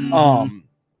 But Mhm.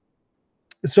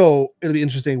 so it'll be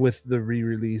interesting with the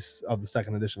re-release of the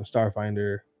 2nd edition of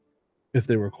Starfinder if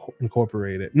they were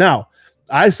incorporated. Now,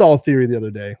 I saw a theory the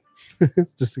other day,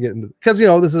 just to get into, because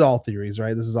this is all theories,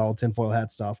 right? This is all tinfoil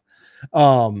hat stuff.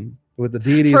 With the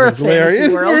deities For a of Galarian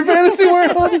fantasy world. for a fantasy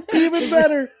world, even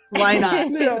better. Why not?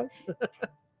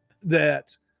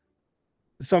 That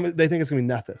they think it's gonna be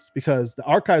Nethys because the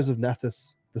archives of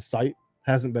Nethys, the site,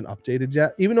 hasn't been updated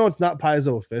yet, even though it's not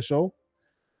Paizo official.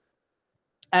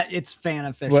 It's fan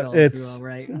official, It's if you will,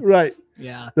 right? Right.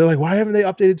 Yeah. They're like, why haven't they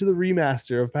updated to the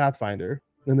remaster of Pathfinder?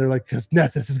 And they're like, because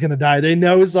Nethys is gonna die. They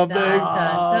know something. Dun, dun,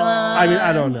 dun. I mean,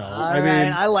 I don't know. All I mean,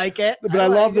 right, I like it. but I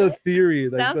love like the theory.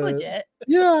 Like Sounds legit.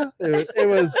 Yeah, it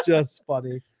was just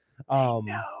funny.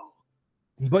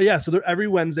 But yeah, so every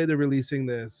Wednesday they're releasing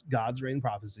this God's Reign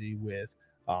prophecy with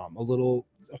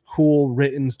a cool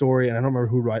written story, and I don't remember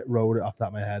who wrote it off the top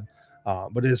of my head,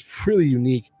 but it is really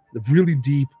unique, really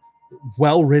deep,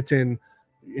 well written,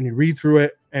 and you read through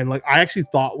it, and like I actually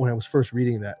thought when I was first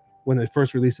reading that, when they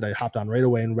first released it, I hopped on right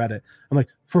away and read it. I'm like,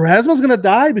 Pharasma's gonna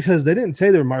die, because they didn't say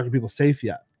they were marking people safe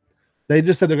yet. They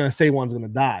just said they're gonna say one's gonna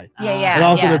die. Yeah. And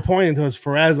also they're pointing towards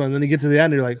Pharasma, and then you get to the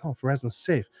end, and you're like, oh, Pharasma's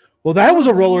safe. Well, that was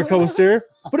a roller coaster,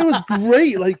 but it was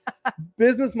great. Like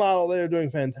business model, they're doing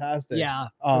fantastic. Yeah,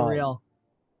 for real.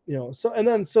 You know, so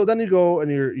then you go and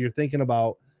you're thinking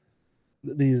about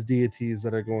these deities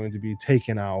that are going to be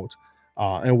taken out,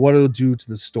 and what it'll do to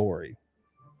the story.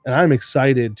 And I'm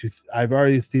excited I've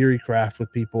already theory craft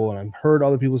with people, and I've heard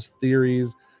other people's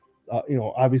theories. You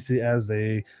know, obviously as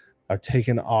they are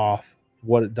taken off,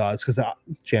 what it does, because the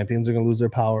champions are going to lose their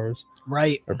powers,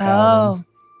 right? Or paladins.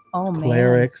 Oh man.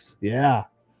 Clerics, yeah.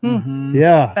 Mm-hmm.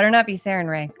 Yeah. Better not be Saren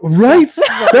Ray. Right.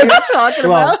 That's talking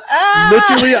about.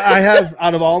 Literally, I have,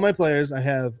 out of all my players, I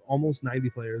have almost 90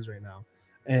 players right now,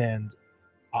 and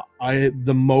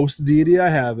the most deity I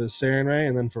have is Saren Ray,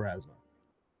 and then Pharasma.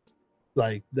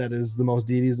 Like that is the most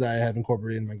deities that I have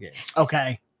incorporated in my game.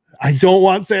 Okay. I don't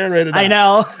want Saren Ray to die. I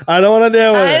know. I don't want to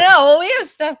deal with it. I know. Well, we have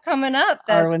stuff coming up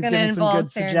that's going Arwen's to giving some involve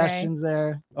good Saren suggestions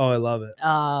there. Oh, I love it.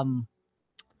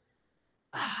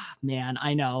 Man,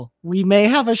 I know. We may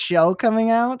have a show coming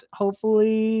out,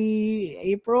 hopefully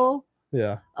April.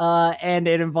 Yeah. And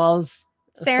it involves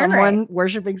Saren someone Ray.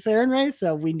 worshiping Saren Ray,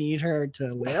 so we need her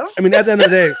to live. I mean, at the end of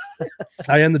the day,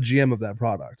 I am the GM of that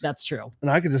product. That's true. And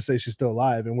I could just say she's still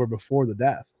alive, and we're before the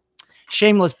death.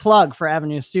 Shameless plug for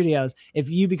Avenue Studios. If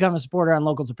you become a supporter on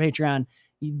Locals or Patreon,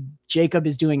 Jacob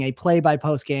is doing a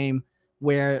play-by-post game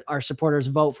where our supporters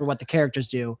vote for what the characters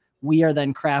do. We are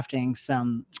then crafting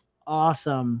some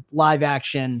awesome live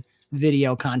action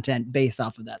video content based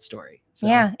off of that story. So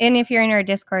Yeah, and if you're in our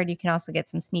Discord, you can also get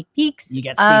some sneak peeks. You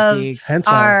get sneak peeks. Hence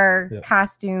why- Our yeah.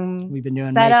 costume We've been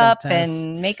doing setup makeup tests.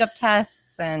 and makeup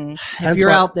tests, and If Hence you're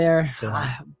why- out there,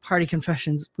 Yeah. Party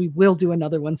Confessions, we will do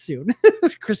another one soon.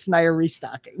 Chris and I are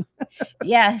restocking.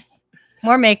 yes,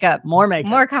 more makeup, More makeup.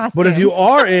 more costumes. But if you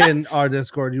are in our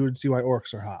Discord, you would see why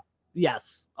orcs are hot.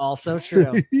 Yes, also true.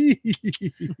 Group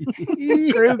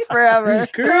Group forever.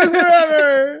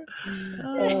 forever.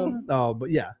 But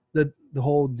yeah, the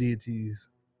whole deities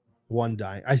one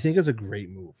dying, I think is a great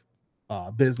move.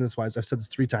 Business wise, I've said this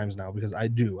 3 times now because I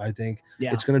think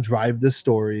Yeah. it's going to drive this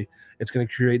story. It's going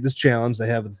to create this challenge. They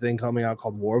have a thing coming out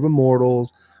called War of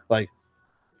Immortals. Like,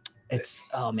 It's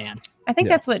oh man. I think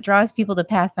Yeah. that's what draws people to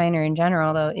Pathfinder in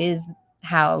general, though, is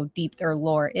how deep their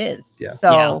lore is. Yeah.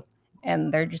 So,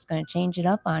 and they're just going to change it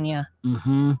up on you.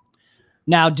 Mm-hmm.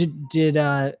 Now, did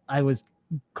I was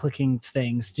clicking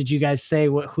things? Did you guys say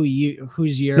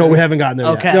who's your? no, we haven't gotten there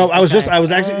Okay, yet. No, I was okay.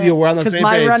 actually, we're on the Because same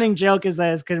my page. running joke is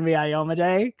that it's going to be Ioma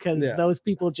Day because Yeah. those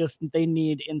people they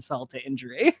need insult to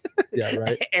injury. Yeah,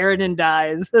 right. Eridan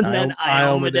dies and then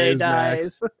Ioma Day Day's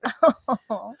dies.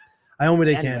 Ioma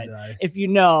Day can't Anyways, die. If you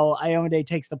know, Ioma Day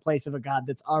takes the place of a god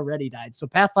that's already died. So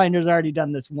Pathfinder's already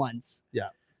done this once. Yeah.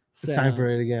 So It's time for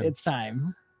it again. It's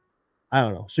time. I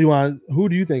don't know. So who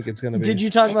do you think it's going to be? Did you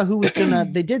talk about who was gonna?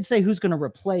 They did say who's gonna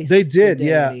replace. They the did,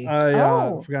 yeah. deity. I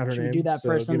Oh. forgot her Should name. we do that so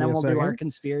first, and give then me a we'll do our second.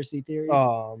 conspiracy theories?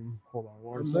 Hold on Or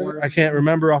one second. more. I can't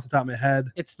remember off the top of my head.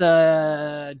 It's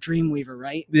the Dreamweaver,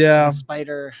 right? Yeah. The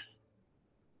spider.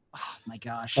 Oh my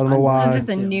gosh! I don't know I'm why. So blind is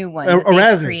this a too. new one that they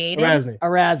Erasne. created Erasne.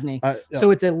 Erasne. Yeah.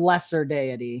 So it's a lesser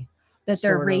deity that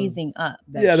they're sort of, raising up?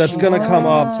 that Yeah, that's she's gonna come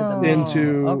up to the Oh. main.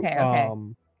 into Okay.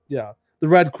 yeah, the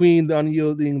Red Queen, the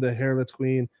Unyielding, the Hairless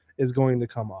Queen is going to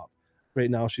come up. Right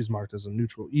now, she's marked as a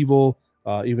neutral evil,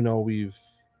 even though we've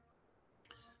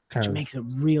kind Which of makes it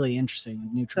really interesting.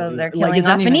 Neutral. So they're Like, killing is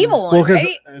off an anything- evil one, well, because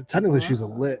right? technically she's a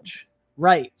lich,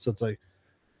 Right. so it's like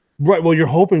right. Well, you're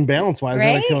hoping balance wise they're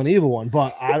gonna Right? kill an evil one,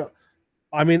 but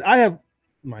I mean, I have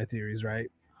my theories,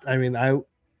 right? I mean,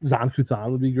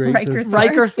 Zon-Kuthon would be great. Riker Thorn.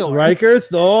 Riker Thorn. Riker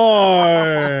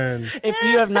Thorn. If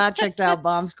you have not checked out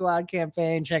Bomb Squad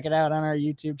campaign, check it out on our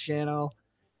YouTube channel.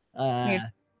 We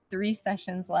have 3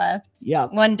 sessions left. Yeah.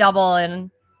 1 double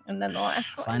and then the last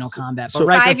one. Final combat. So- But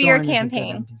Riker 5-year Thorn is a good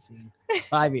campaign. NPC.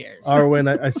 5 years.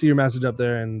 Arwen, I see your message up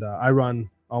there, and I run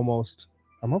I'm up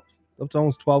to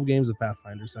almost 12 games of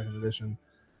Pathfinder 2nd edition.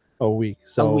 a week.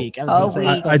 So a week. I was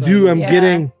gonna say,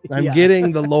 I'm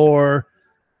getting the lore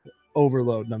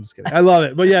overload. No, I'm just kidding. I love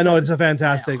it. But yeah, no, it's a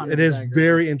fantastic. It is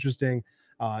very interesting.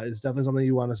 It's definitely something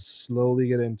you want to slowly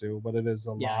get into, but it is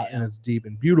a lot and it's deep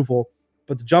and beautiful.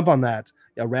 But to jump on that,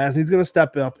 Razni's going to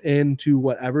step up into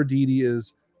whatever deity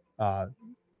is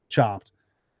chopped.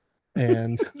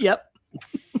 And yep.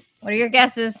 What are your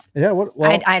guesses? Yeah, well,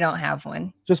 I don't have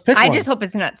one. Just pick one. I just hope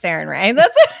it's not Saren Ray.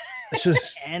 That's it's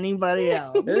just anybody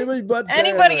else. Anybody but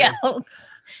anybody else.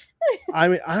 I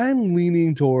mean, I'm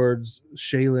leaning towards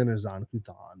Shaylin or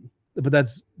Zan-Kuthon, but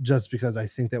that's just because I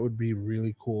think that would be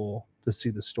really cool to see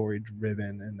the story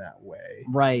driven in that way.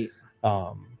 Right.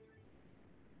 How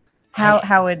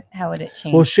would it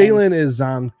change? Well, Shaylin is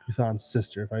Zan-Kuthon's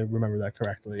sister, if I remember that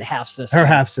correctly. Half sister. Her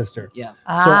half sister. Yeah. So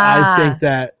I think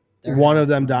that one of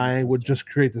them dying would just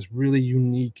create this really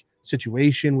unique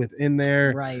situation within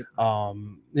there. Right.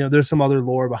 There's some other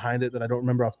lore behind it that I don't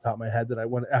remember off the top of my head that I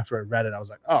went after I read it. I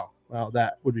was like, oh, well,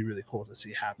 that would be really cool to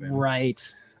see happen. Right.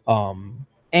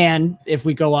 And if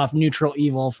we go off neutral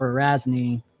evil for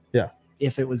Razni,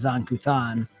 if it was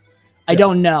Zan-Kuthon, I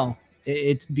don't know.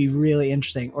 It'd be really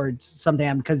interesting, or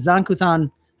something, because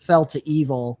Zan-Kuthon fell to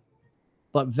evil,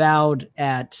 but vowed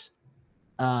at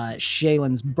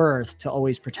Shaylin's birth to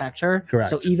always protect her.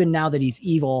 Correct. So even now that he's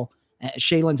evil,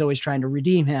 Shaylin's always trying to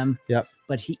redeem him. Yep.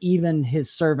 But even his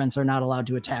servants are not allowed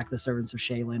to attack the servants of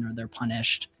Shaylin, or they're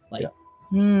punished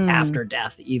after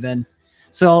death even.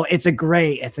 So it's a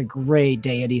great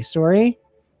deity story.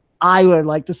 I would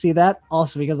like to see that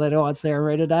also because I don't want Saren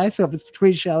Ray to die. So if it's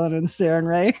between Shaylin and Saren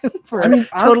Ray for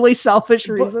totally selfish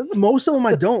reasons. Most of them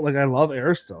I don't. Like I love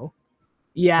Aristotle.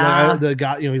 Yeah. The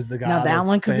god, he's the god now that of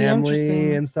one could be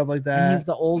interesting and stuff like that. And he's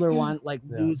the older one, like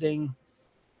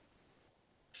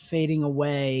fading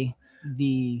away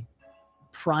the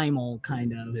primal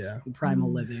kind of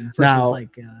primal living versus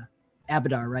like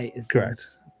Abadar, right? Is correct.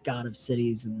 This god of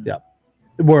cities and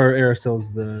where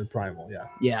Aristotle's the primal,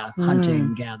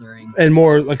 hunting, gathering, and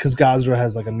more like because Gazra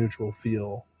has like a neutral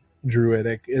feel,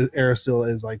 druidic. Aristotle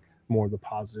is like more the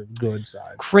positive, good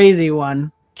side. Crazy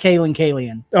one,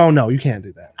 Kalian. Oh no, you can't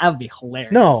do that. That would be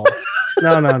hilarious. No.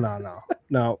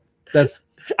 That's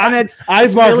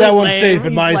I've marked really that one safe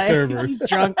in my server. He's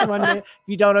drunk one day. If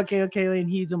you don't know Kalian,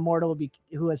 he's immortal,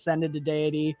 who ascended to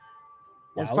deity.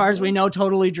 As far as we know,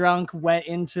 totally drunk, went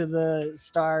into the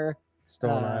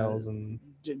Stone Isles and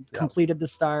completed the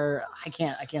star. I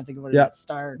can't think of what it is.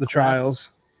 Star. The trials.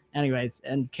 Anyways,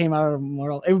 and came out of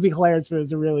immortal. It would be hilarious if it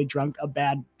was a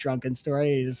bad drunken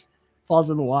story. He just falls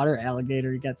in the water,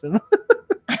 alligator gets him.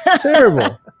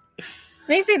 Terrible.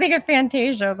 Makes me think of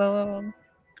Fantasia, the little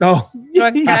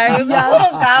drunk guy with the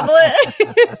little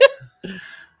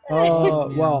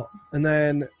goblet. Well, and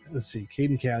then let's see,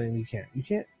 Caden Callion,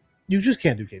 you just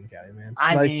can't do Caden Callion, man.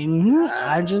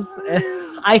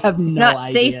 I have no not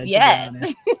idea. Safe yet.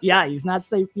 Yeah, he's not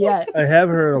safe yet. I have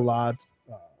heard a lot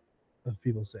of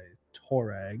people say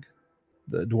Torag,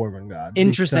 the dwarven god.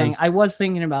 Interesting. I was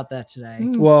thinking about that today.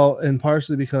 Well, and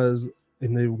partially because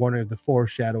they wondering if the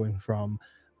foreshadowing from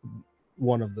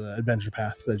one of the adventure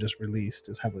paths they just released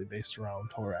is heavily based around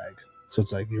Torag. So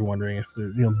it's like you're wondering if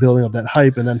they're building up that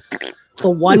hype and then the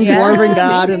one dwarven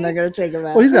god and they're gonna take him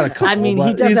out. Well, he's got a couple. I mean,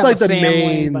 he does he's have like a the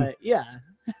family, main, but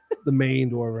the main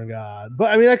dwarven god.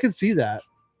 But I mean, I could see that.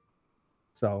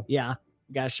 So got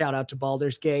a shout out to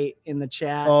Baldur's Gate in the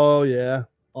chat. Oh yeah,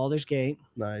 Baldur's Gate.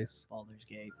 Nice. Baldur's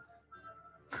Gate.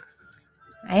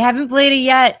 I haven't played it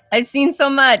yet. I've seen so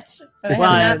much. But well,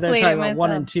 I have not they're played talking it about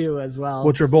 1 and 2 as well,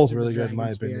 which are both really good in my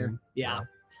opinion. Yeah.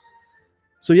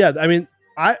 So yeah, I mean,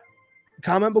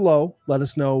 comment below. Let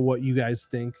us know what you guys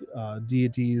think.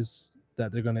 Deities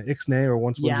that they're going to ixnay or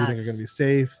ones you think are going to be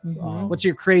safe. Mm-hmm. What's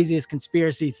your craziest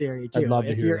conspiracy theory too? I'd love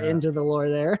to if hear you're that. into the lore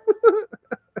there.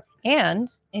 And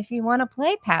if you want to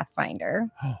play Pathfinder,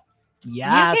 you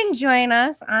can join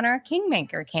us on our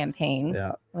Kingmaker campaign.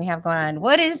 Yeah. We have going on.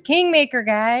 What is Kingmaker,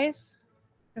 guys?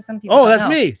 Because some people that's know.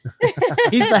 me.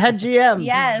 He's the head GM.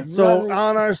 Yes. So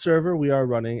on our server, we are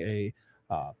running a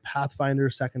Pathfinder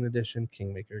 2nd Edition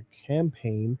Kingmaker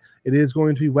campaign. It is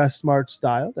going to be Westmarch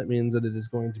style. That means that it is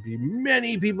going to be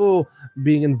many people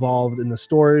being involved in the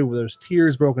story where there's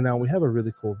tiers broken down. We have a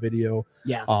really cool video.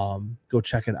 Yes. Go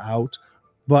check it out.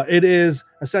 But it is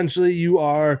essentially you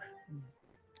are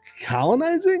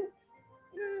colonizing.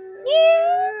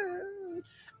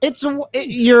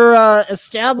 You're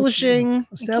establishing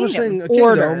a kingdom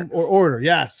order. or order.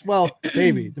 Yes. Well,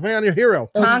 maybe depending on your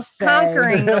hero.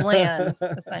 Conquering the lands,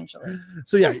 essentially.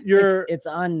 So yeah, you're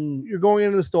going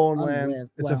into the stolen lands.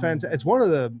 It's one of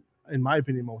the, in my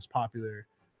opinion, most popular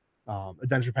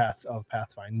Adventure Paths of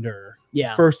Pathfinder.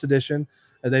 Yeah. First edition.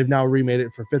 And they've now remade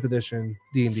it for 5th edition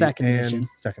D&D Second and edition.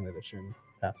 2nd edition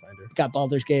Pathfinder. Got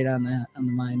Baldur's Gate on the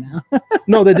mind now.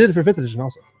 No, they did it for 5th edition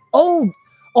also. Oh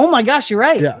my gosh, you're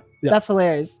right. Yeah. That's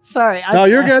hilarious. Sorry. No,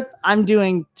 you're good. I'm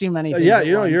doing too many things. Yeah,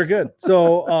 you're good.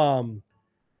 So,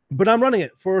 but I'm running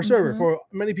it for a server for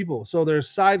many people. So there's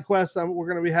side quests we're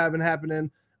going to be having happening.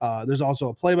 There's also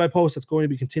a play-by-post that's going to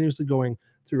be continuously going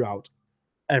throughout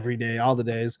every day, all the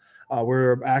days.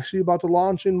 We're actually about to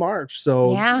launch in March.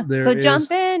 So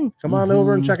jump in. Come on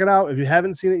over and check it out. If you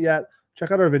haven't seen it yet,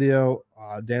 check out our video.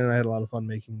 Dan and I had a lot of fun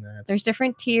making that. There's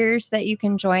different tiers that you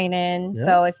can join in. Yeah.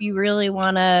 So if you really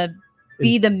want to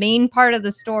be the main part of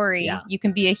the story, you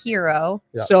can be a hero.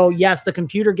 Yeah. So yes, the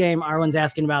computer game Arwen's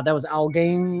asking about, that was Owl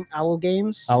Games.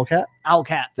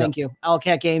 Owlcat. Thank you.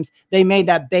 Owlcat Games. They made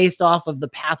that based off of the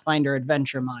Pathfinder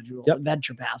adventure module,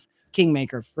 Adventure Path,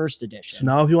 Kingmaker First Edition. So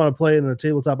now if you want to play in a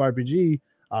tabletop RPG,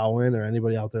 Alwyn or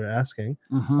anybody out there asking,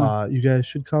 you guys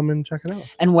should come and check it out.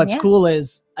 And what's cool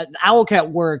is Owlcat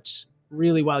worked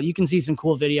really well. You can see some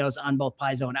cool videos on both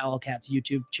Paizo and Owlcat's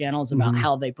YouTube channels about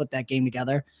how they put that game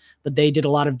together. But they did a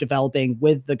lot of developing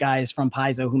with the guys from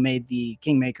Paizo who made the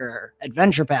Kingmaker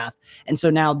Adventure Path. And so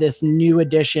now this new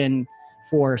edition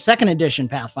for 2nd edition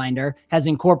Pathfinder has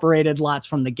incorporated lots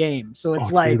from the game. So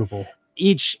it's like beautiful.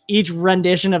 Each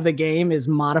rendition of the game is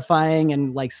modifying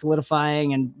and like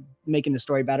solidifying and making the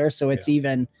story better. So it's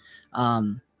even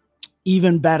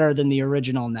better than the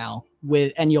original now.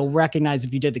 And you'll recognize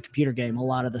if you did the computer game, a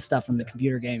lot of the stuff from the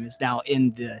computer game is now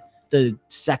in the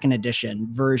 2nd edition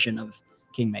version of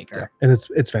Kingmaker. Yeah. And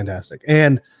it's fantastic.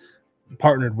 And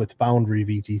partnered with Foundry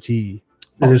VTT.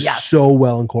 It is so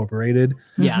well incorporated.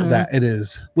 Yes. That it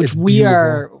is. Which we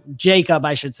are, Jacob,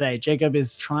 I should say. Jacob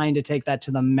is trying to take that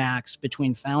to the max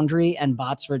between Foundry and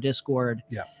Bots for Discord.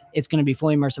 Yeah. It's going to be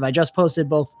fully immersive. I just posted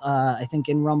both, I think,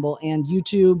 in Rumble and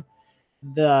YouTube,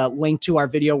 the link to our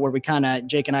video where we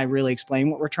Jake and I really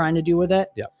explain what we're trying to do with it.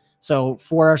 Yeah. So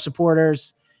for our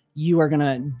supporters, you are going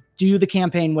to do the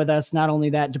campaign with us. Not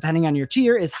only that, depending on your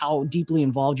tier is how deeply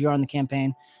involved you are in the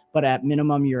campaign, but at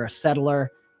minimum, you're a settler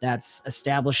that's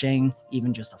establishing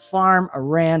even just a farm, a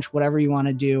ranch, whatever you want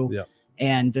to do. Yeah.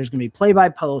 And there's going to be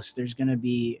play-by-post. There's going to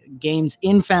be games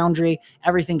in Foundry.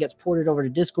 Everything gets ported over to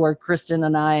Discord. Kristen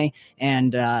and I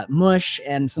and Mush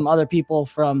and some other people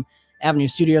from Avenue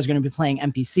Studios are going to be playing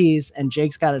NPCs. And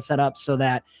Jake's got it set up so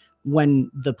that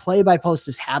when the play-by-post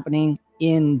is happening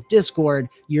in Discord,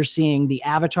 you're seeing the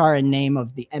avatar and name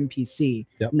of the NPC,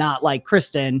 not like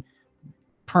Kristen,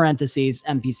 parentheses,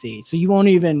 NPC. So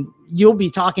you'll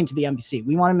be talking to the NPC.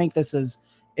 We want to make this as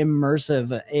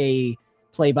immersive a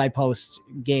play-by-post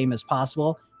game as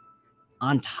possible.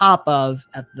 On top of,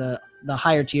 at the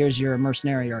higher tiers, you're a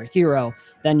mercenary or a hero,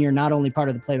 then you're not only part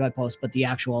of the play-by-post, but the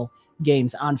actual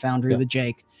games on Foundry with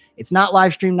Jake. It's not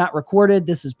live streamed, not recorded.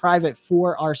 This is private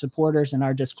for our supporters and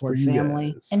our Discord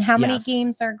family. And how many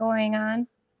games are going on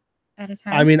at a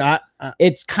time? I mean,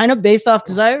 it's kind of based off,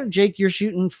 because Jake, you're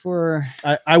shooting for...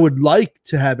 I would like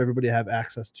to have everybody have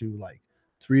access to like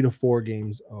 3 to 4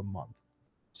 games a month.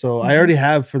 So I already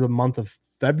have for the month of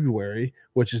February,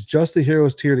 which is just the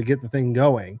Heroes tier to get the thing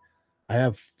going. I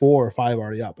have 4 or 5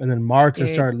 already up. And then March, I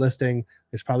started listing.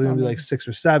 There's probably going to be like 6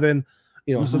 or 7.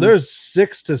 So there's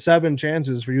 6 to 7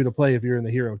 chances for you to play if you're in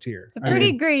the hero tier. It's a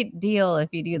pretty great deal if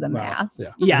you do the math.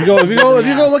 Yeah. If you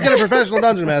go look at a professional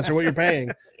dungeon master, what you're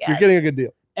paying, you're getting a good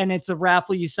deal. And it's a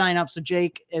raffle. You sign up. So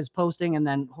Jake is posting, and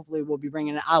then hopefully we'll be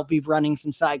bringing it. I'll be running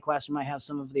some side quests. We might have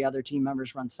some of the other team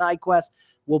members run side quests.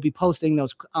 We'll be posting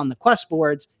those on the quest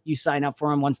boards. You sign up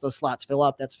for them. Once those slots fill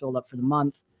up, that's filled up for the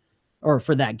month or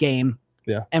for that game.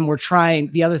 Yeah. And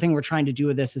the other thing we're trying to do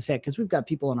with this is because we've got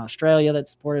people in Australia that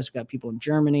support us. We've got people in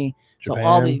Germany.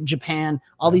 Japan,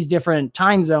 all these different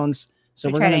time zones. So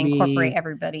we're going to incorporate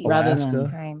everybody rather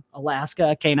than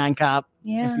Alaska, Canine Cop.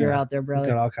 Yeah. If you're out there, brother.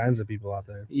 We've got all kinds of people out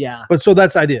there. Yeah. But so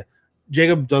that's the idea.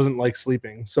 Jacob doesn't like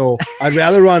sleeping. So I'd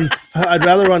rather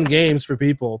run games for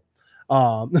people.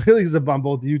 He's on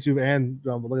both YouTube and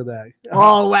Rumble. Look at that.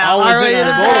 Oh wow. All right.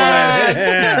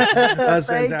 Yeah. That's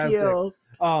fantastic. You.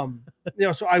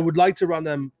 So I would like to run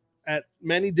them at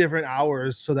many different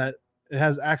hours so that it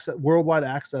has worldwide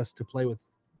access to play with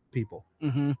people.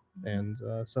 And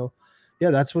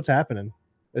that's what's happening.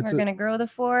 We're going to grow the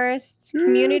forest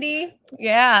community.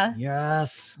 Yeah.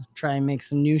 Yes. Try and make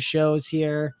some new shows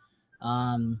here.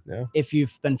 If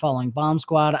you've been following Bomb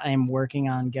Squad, I am working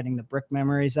on getting the Brick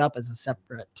Memories up as a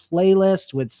separate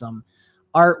playlist with some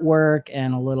artwork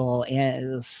and a little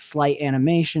slight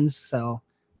animations. So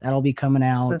that'll be coming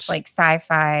out. So it's like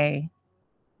sci-fi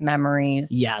memories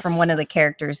from one of the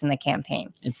characters in the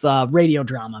campaign. It's radio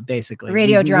drama, basically.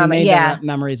 Radio drama, yeah.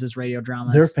 Memories is radio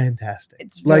dramas. They're fantastic.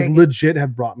 It's like good. legit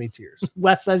have brought me tears.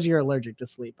 Wes says you're allergic to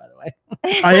sleep, by the way.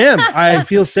 I am. I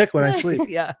feel sick when I sleep.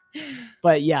 Yeah.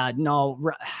 But yeah, no,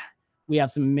 we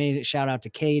have some amazing shout out to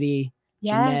Katie.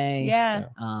 Yes, Janae, yeah.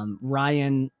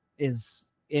 Ryan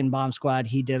is in Bomb Squad.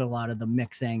 He did a lot of the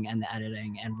mixing and the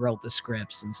editing and wrote the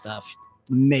scripts and stuff.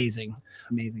 Amazing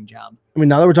job. I mean,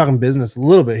 now that we're talking business a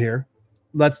little bit here,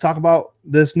 let's talk about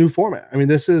this new format. I mean,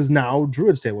 this is now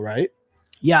Druid's Table, right?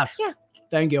 Yes. Yeah.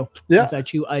 Thank you. Yeah. Is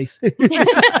that you, Ice? You're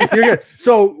good.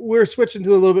 So we're switching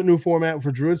to a little bit new format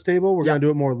for Druid's Table. We're going to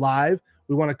do it more live.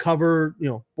 We want to cover,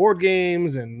 board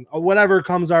games and whatever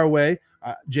comes our way.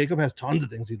 Jacob has tons of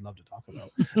things he'd love to talk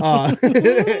about.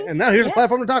 And now here's a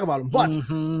platform to talk about them. But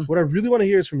what I really want to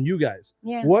hear is from you guys.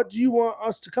 Yeah. What do you want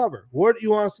us to cover? What do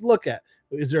you want us to look at?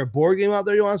 Is there a board game out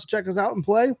there you want us to check us out and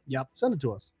play? Yep. Send it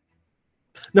to us.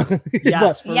 No,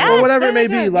 yes, or whatever it may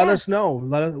be. Let yeah. us know.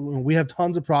 We have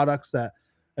tons of products that,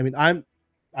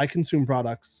 I consume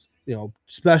products,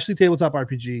 especially tabletop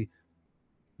RPG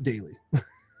daily.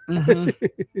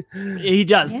 He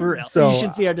does, for real. So, you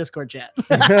should see our Discord chat.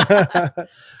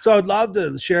 So I'd love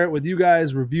to share it with you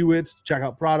guys, review it, check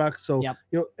out products. So,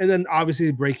 and then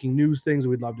obviously breaking news things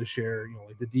we'd love to share,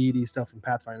 like the D&D stuff from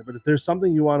Pathfinder. But if there's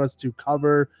something you want us to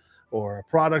cover or a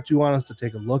product you want us to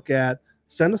take a look at,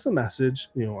 send us a message,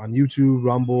 on YouTube,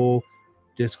 Rumble,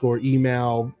 Discord,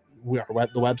 email. The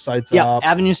website's up.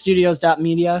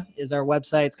 avenuestudios.media is our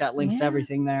website. It's got links to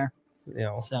everything there.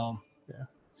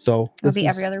 So it'll be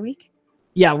every other week.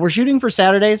 Yeah, we're shooting for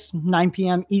Saturdays, 9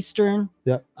 p.m. Eastern.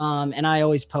 Yep. And I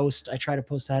always I try to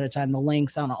post ahead of time the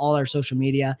links on all our social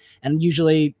media, and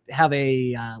usually have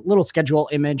a little schedule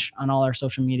image on all our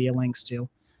social media links too,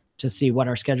 to see what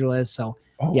our schedule is. So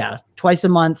twice a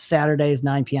month, Saturdays,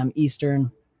 9 p.m.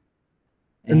 Eastern.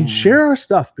 And share our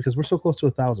stuff because we're so close to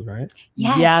 1,000, right?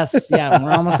 Yes. Yeah.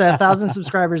 We're almost at 1,000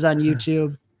 subscribers on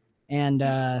YouTube.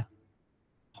 And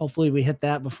hopefully we hit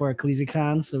that before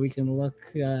EcclesiaCon so we can look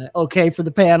okay for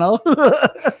the panel.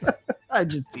 I'm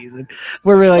just teasing.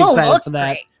 We're really excited for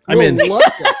that.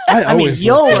 Great.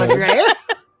 You'll look great.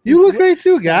 You look great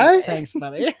too, guy. Thanks,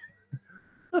 buddy.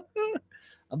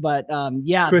 But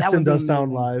Kristen does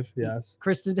sound live. Yes,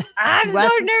 Kristen. I'm so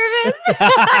nervous.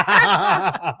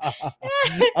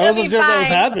 I wasn't sure if that was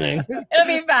happening. It'll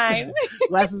be fine.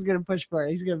 Wes is gonna push for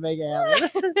it. He's gonna make it happen.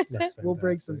 We'll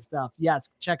bring some stuff. Yes,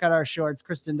 check out our shorts.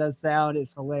 Kristen does sound.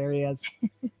 It's hilarious.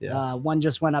 Yeah. One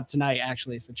just went up tonight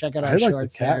actually, so check out our I like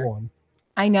shorts. the cat there. one.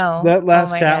 I know that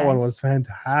last cat one was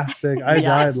fantastic. I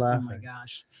died laughing. Oh my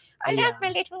gosh. I love my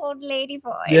little old lady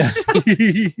voice. Yeah.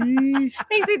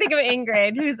 Makes me think of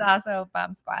Ingrid, who's also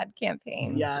Bomb Squad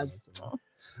campaign. Yes.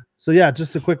 So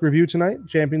just a quick review tonight.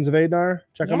 Champions of Adnar.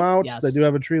 Check them out. Yes. They do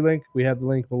have a tree link. We have the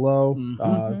link below.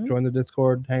 Join the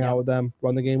Discord, hang out with them,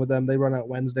 run the game with them. They run out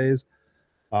Wednesdays.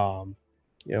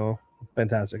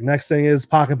 Fantastic. Next thing is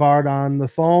Pocket Bard on the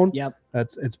phone. Yep.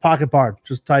 It's Pocket Bard.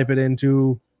 Just type it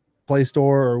into Play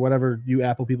Store or whatever you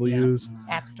Apple people use.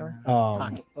 App Store.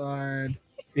 Pocket Bard.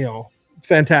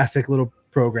 Fantastic little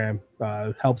program.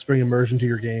 Helps bring immersion to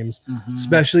your games,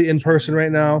 especially in person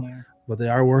right now. But they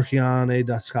are working on a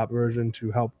desktop version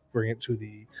to help bring it to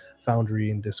the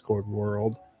Foundry and Discord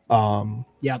world.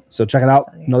 So check it out.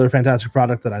 Another fantastic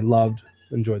product that I loved.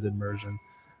 Enjoyed the immersion.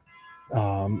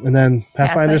 And then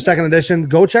Pathfinder 2nd edition.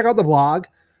 Go check out the blog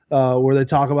where they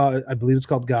talk about, I believe it's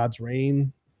called God's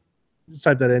Reign. Just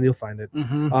type that in, you'll find it.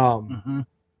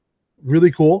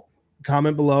 Really cool.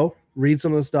 Comment below. Read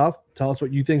some of the stuff. Tell us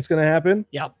what you think is going to happen.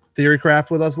 Yep. Theory craft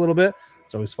with us a little bit.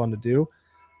 It's always fun to do.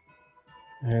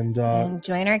 And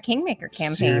join our Kingmaker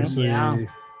campaign. Seriously, I'm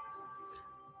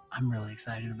really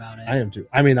excited about it. I am too.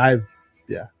 I mean, I'm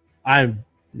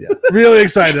really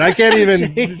excited. I can't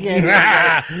even.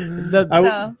 So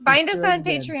find us on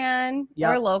Patreon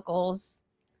or locals.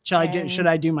 Should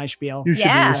I do my spiel? You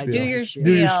should do your spiel.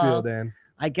 Do your spiel, Dan.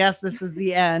 I guess this is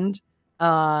the end.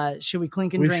 Should we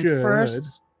clink and drink should.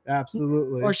 first?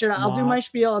 Absolutely. Or should I'll do my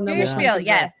spiel and then do your spiel?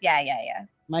 Yes. Yeah.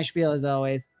 My spiel as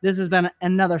always. This has been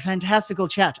another fantastical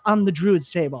chat on the Druid's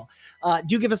Table.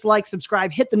 Do give us a like,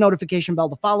 subscribe, hit the notification bell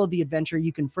to follow the adventure.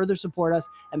 You can further support us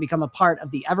and become a part of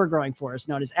the ever-growing forest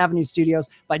known as Avenue Studios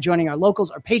by joining our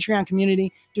locals or Patreon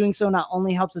community. Doing so not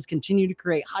only helps us continue to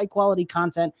create high-quality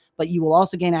content, but you will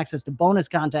also gain access to bonus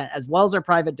content as well as our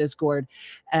private Discord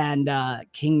and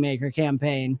Kingmaker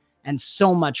campaign and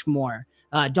so much more.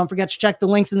 Don't forget to check the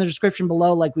links in the description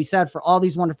below, like we said, for all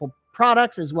these wonderful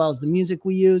products as well as the music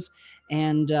we use.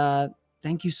 And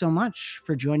thank you so much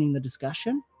for joining the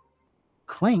discussion.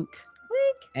 Clink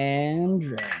and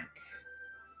drink.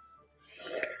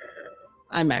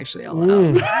 I'm actually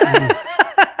allowed.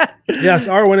 Yes,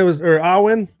 Arwen,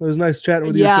 Arwen. It was nice chatting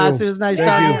with you. Yes, too. it was nice Thank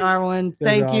talking, you. Arwen. You guys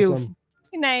Thank are you. awesome.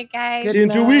 Good night, guys. See you in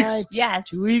 2 weeks. Yes.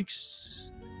 2 weeks.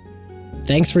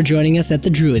 Thanks for joining us at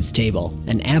the Druids Table,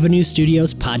 an Avenue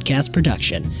Studios podcast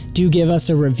production. Do give us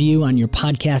a review on your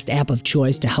podcast app of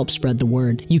choice to help spread the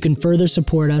word. You can further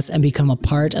support us and become a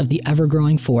part of the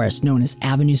ever-growing forest known as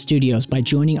Avenue Studios by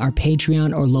joining our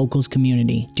Patreon or Locals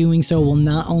community. Doing so will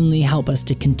not only help us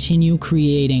to continue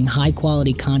creating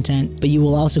high-quality content, but you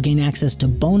will also gain access to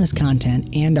bonus content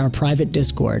and our private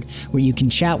Discord, where you can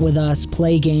chat with us,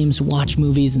 play games, watch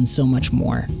movies, and so much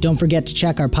more. Don't forget to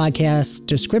check our podcast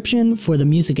description for the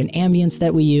music and ambience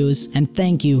that we use, and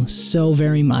thank you so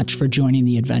very much for joining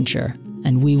the adventure,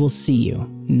 and we will see you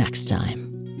next time.